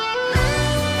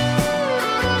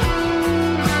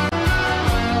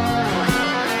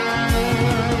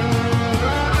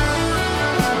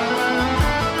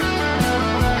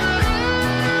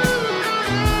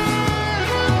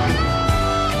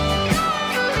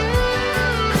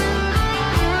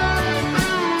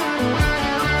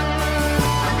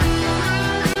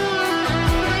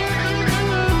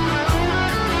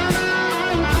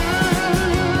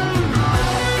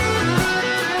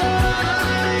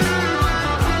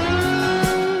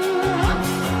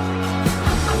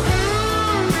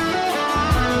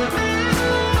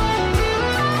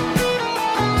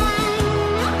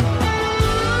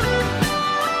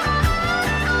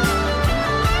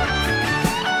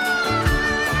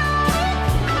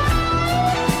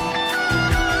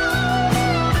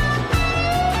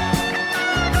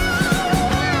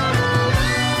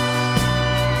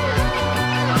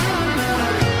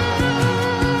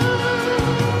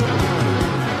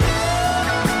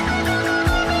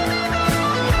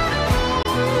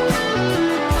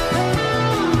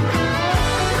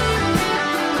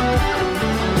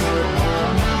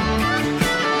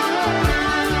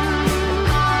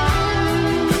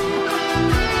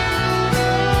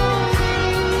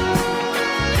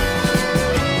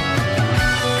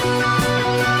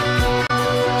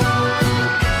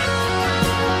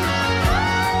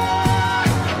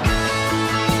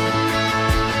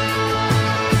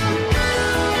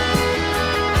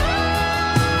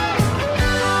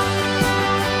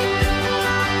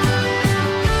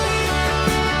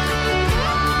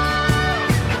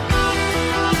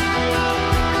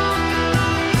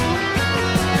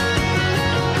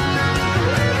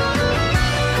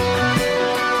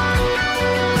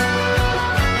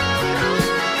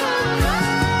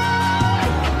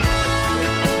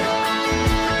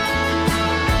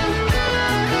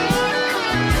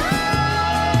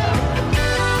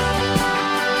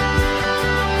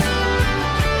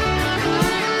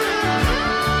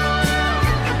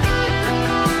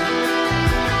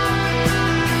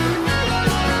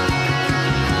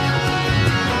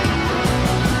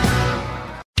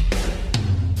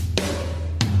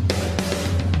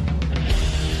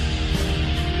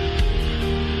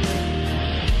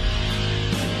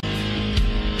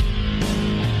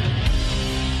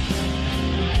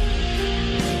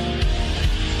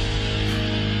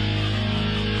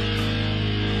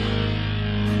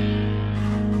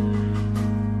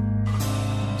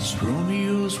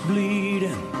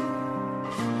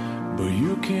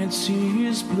 can't see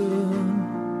his blood.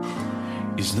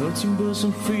 It's nothing but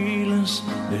some feelings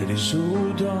that is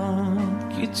hold on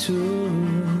guitar.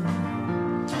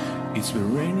 It's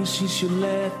been raining since you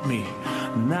left me,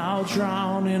 now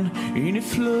drowning in a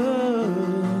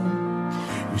flood.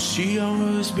 You see I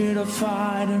must be a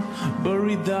fighter, but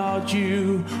without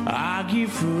you I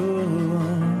give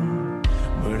up.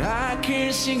 But I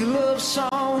can't sing a love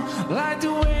song like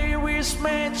the way we're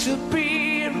meant to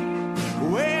be.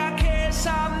 Where I guess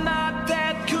I'm not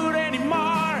that good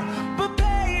anymore, but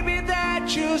baby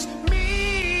that's just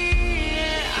me.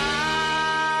 I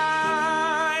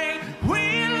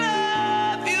will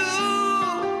love you,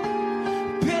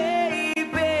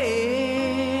 baby.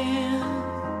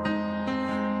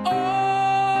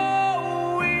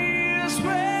 Always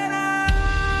when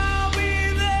I'll be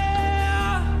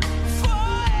there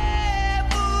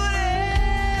forever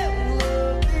and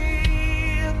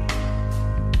ever.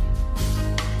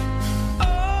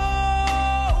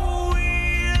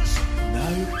 Always. Now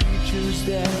your pictures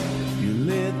that you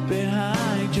left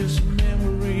behind, just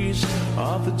memories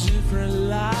of a different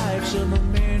life. Some have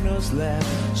made us laugh,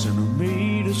 some have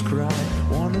made us cry.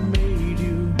 One have made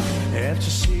you have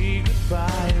to say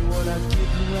goodbye. What I did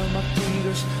around my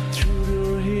fingers through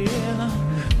your hair,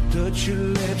 touch your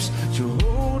lips to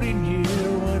hold in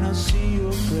here. When I see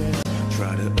your face,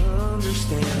 try to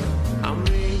understand. I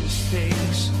made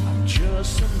mistakes, I'm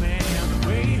just a man.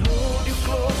 When he hold you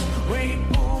close, when he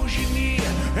pulls you near,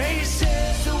 and he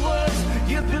says the words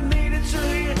you've been needing to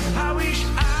hear. I wish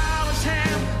I was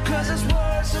him, cause his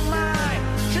words are mine.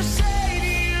 Just say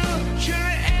to you,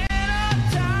 you're in a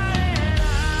time.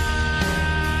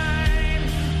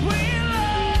 We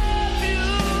love you,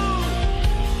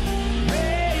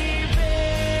 baby.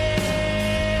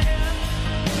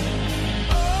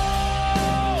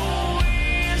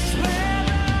 Always when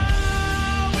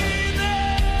I'll be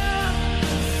there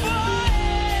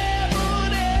forever.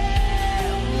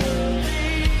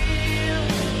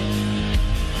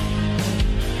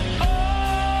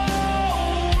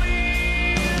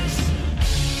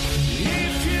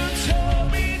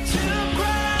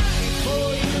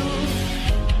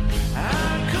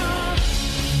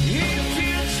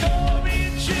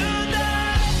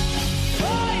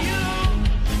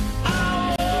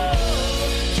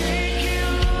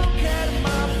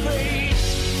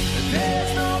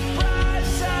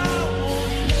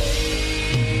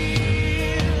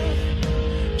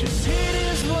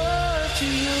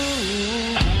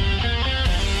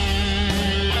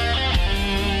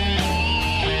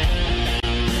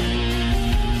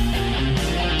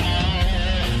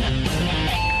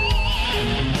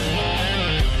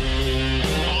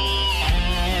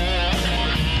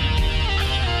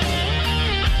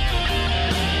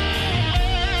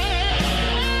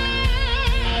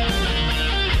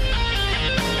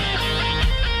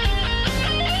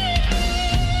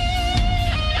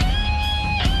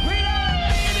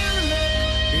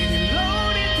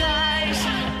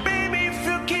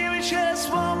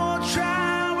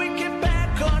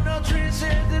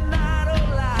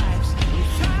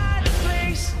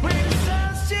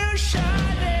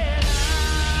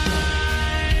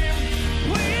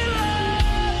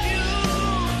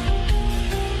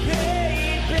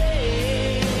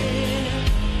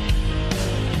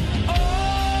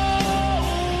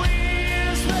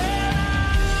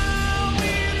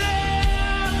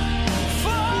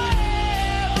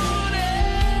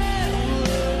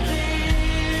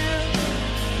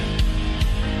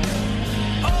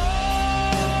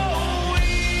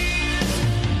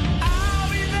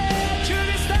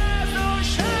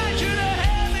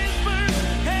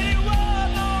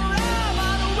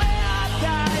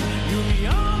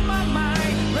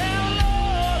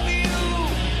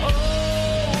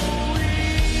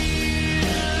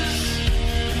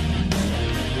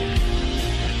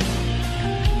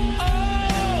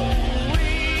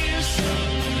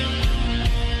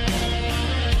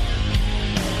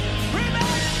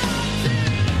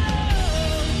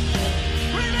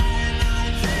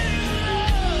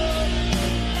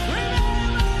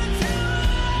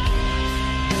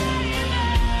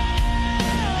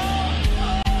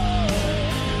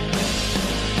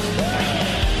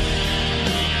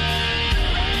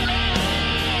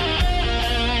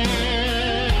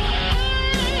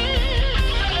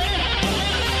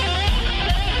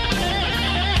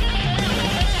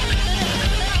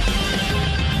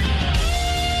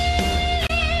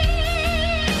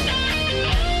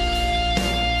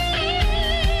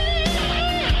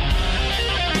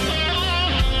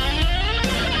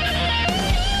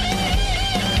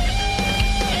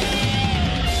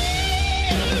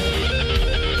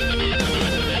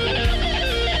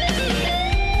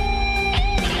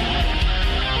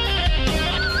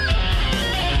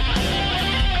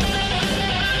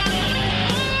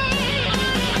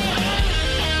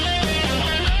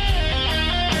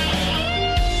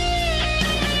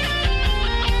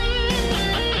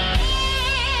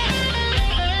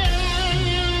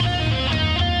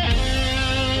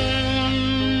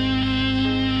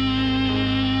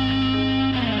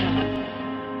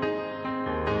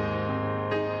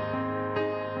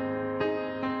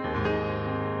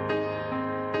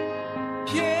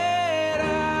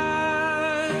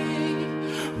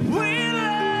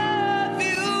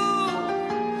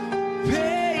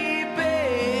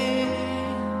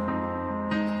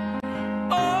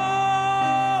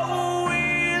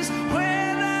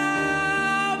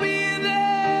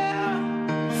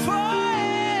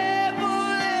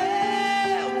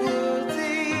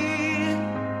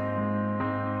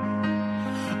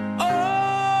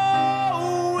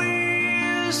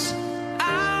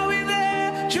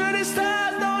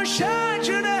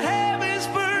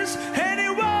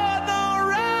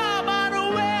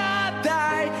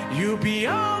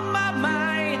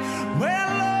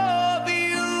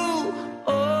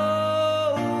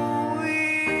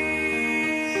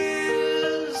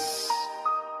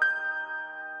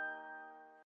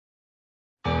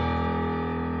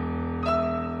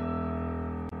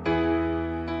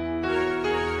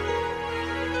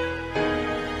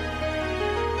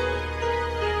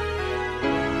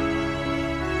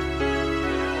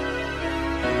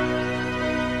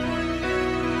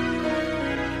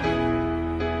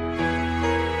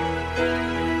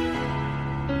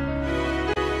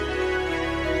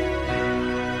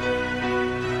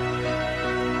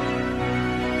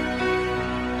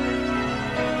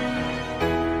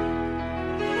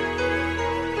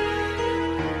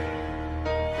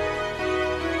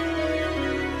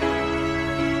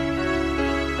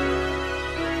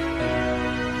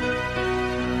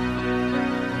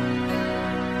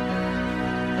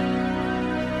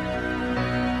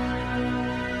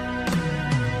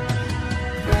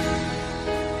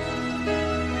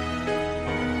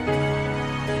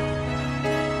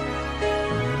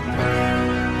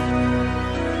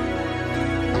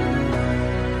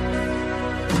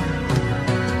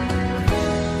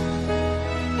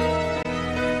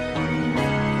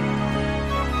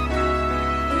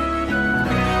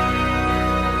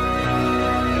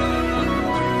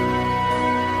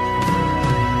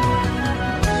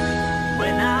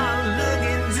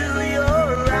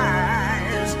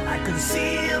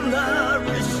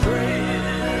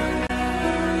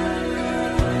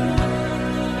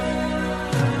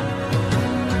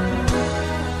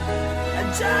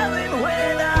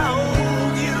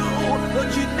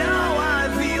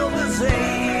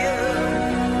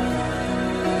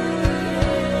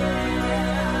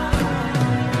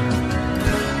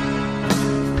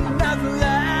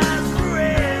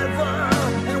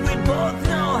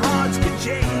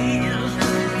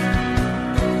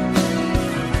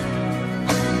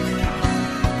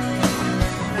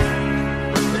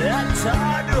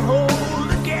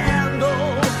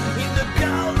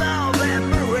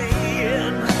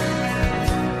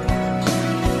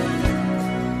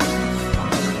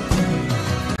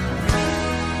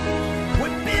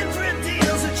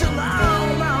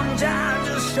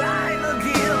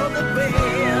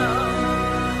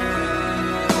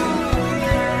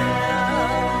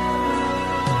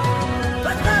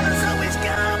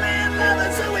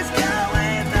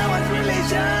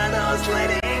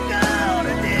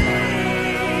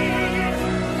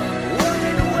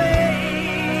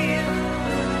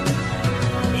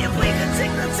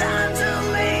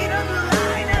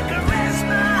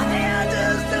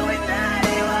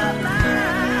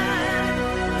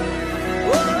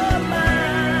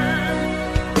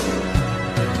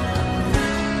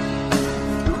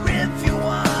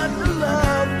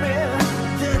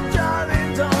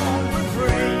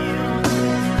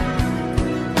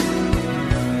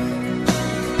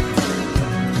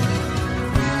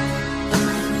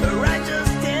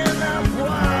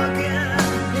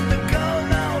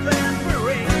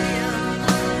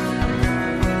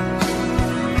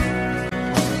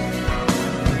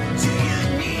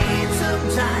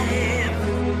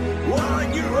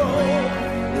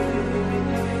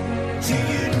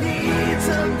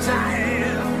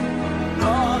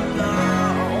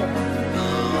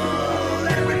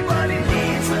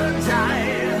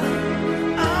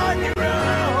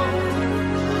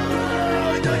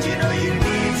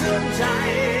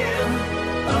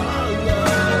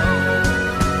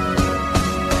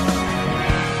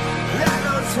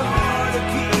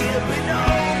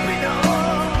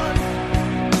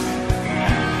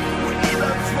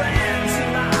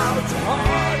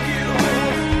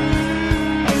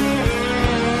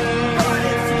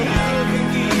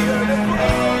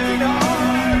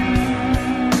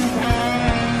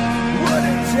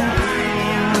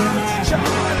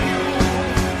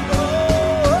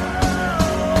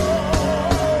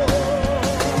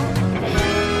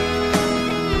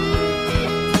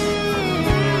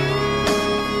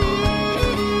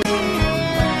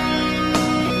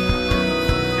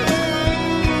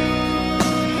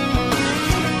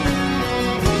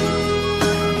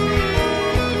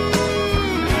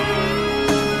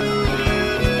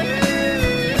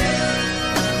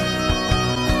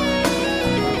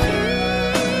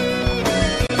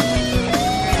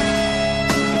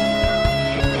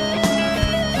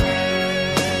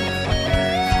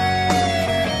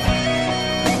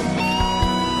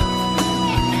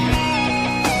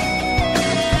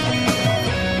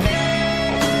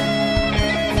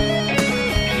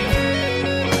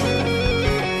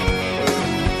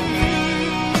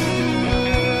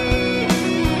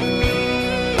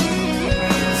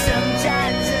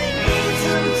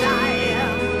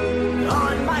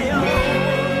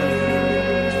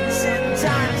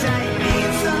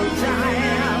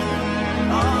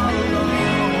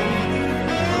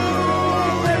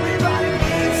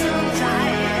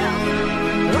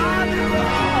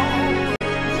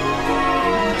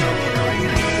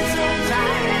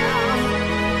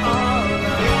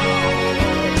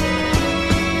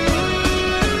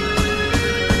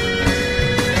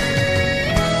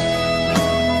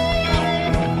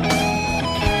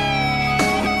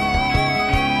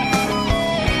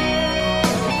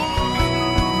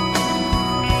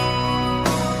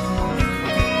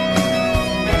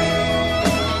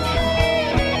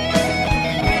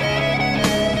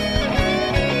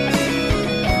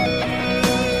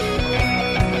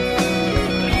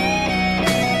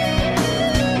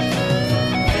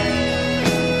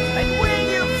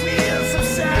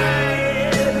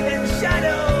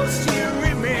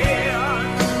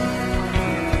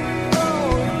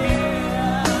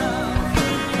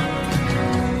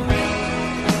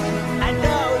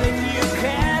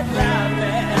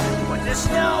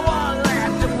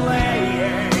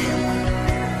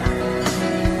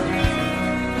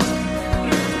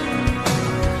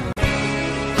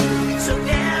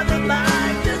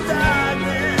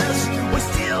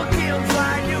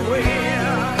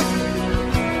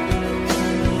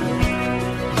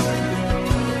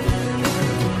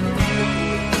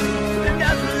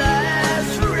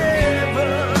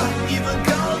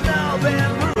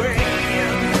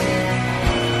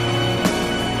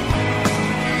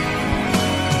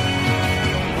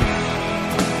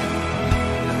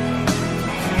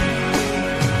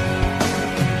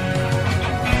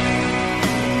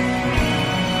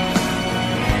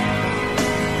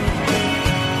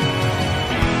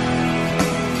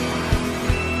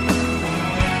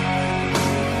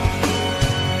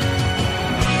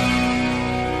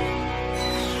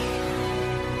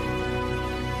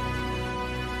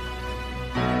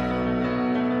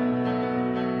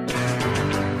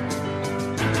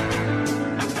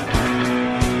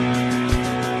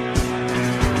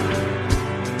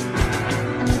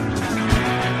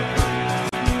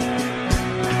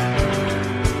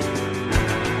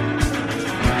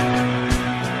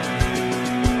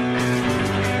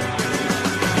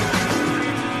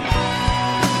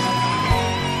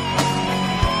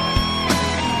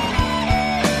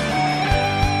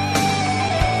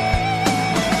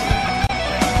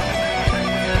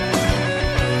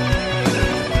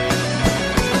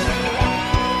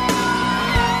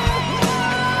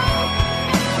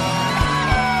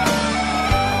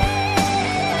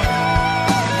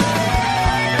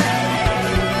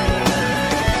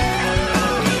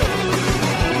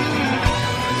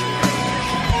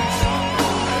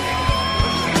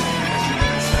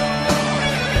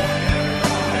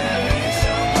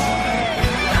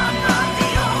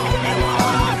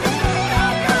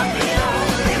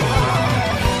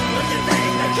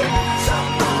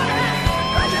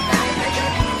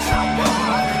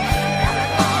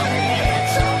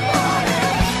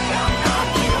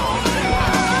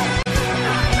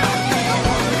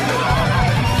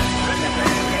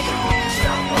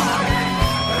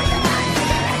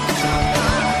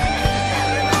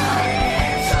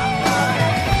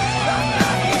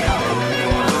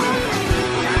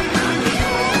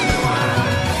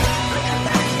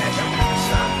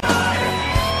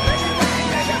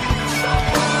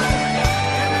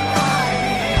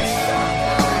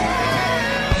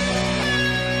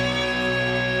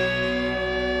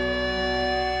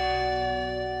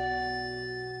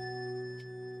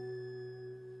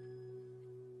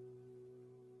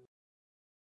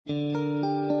 Thank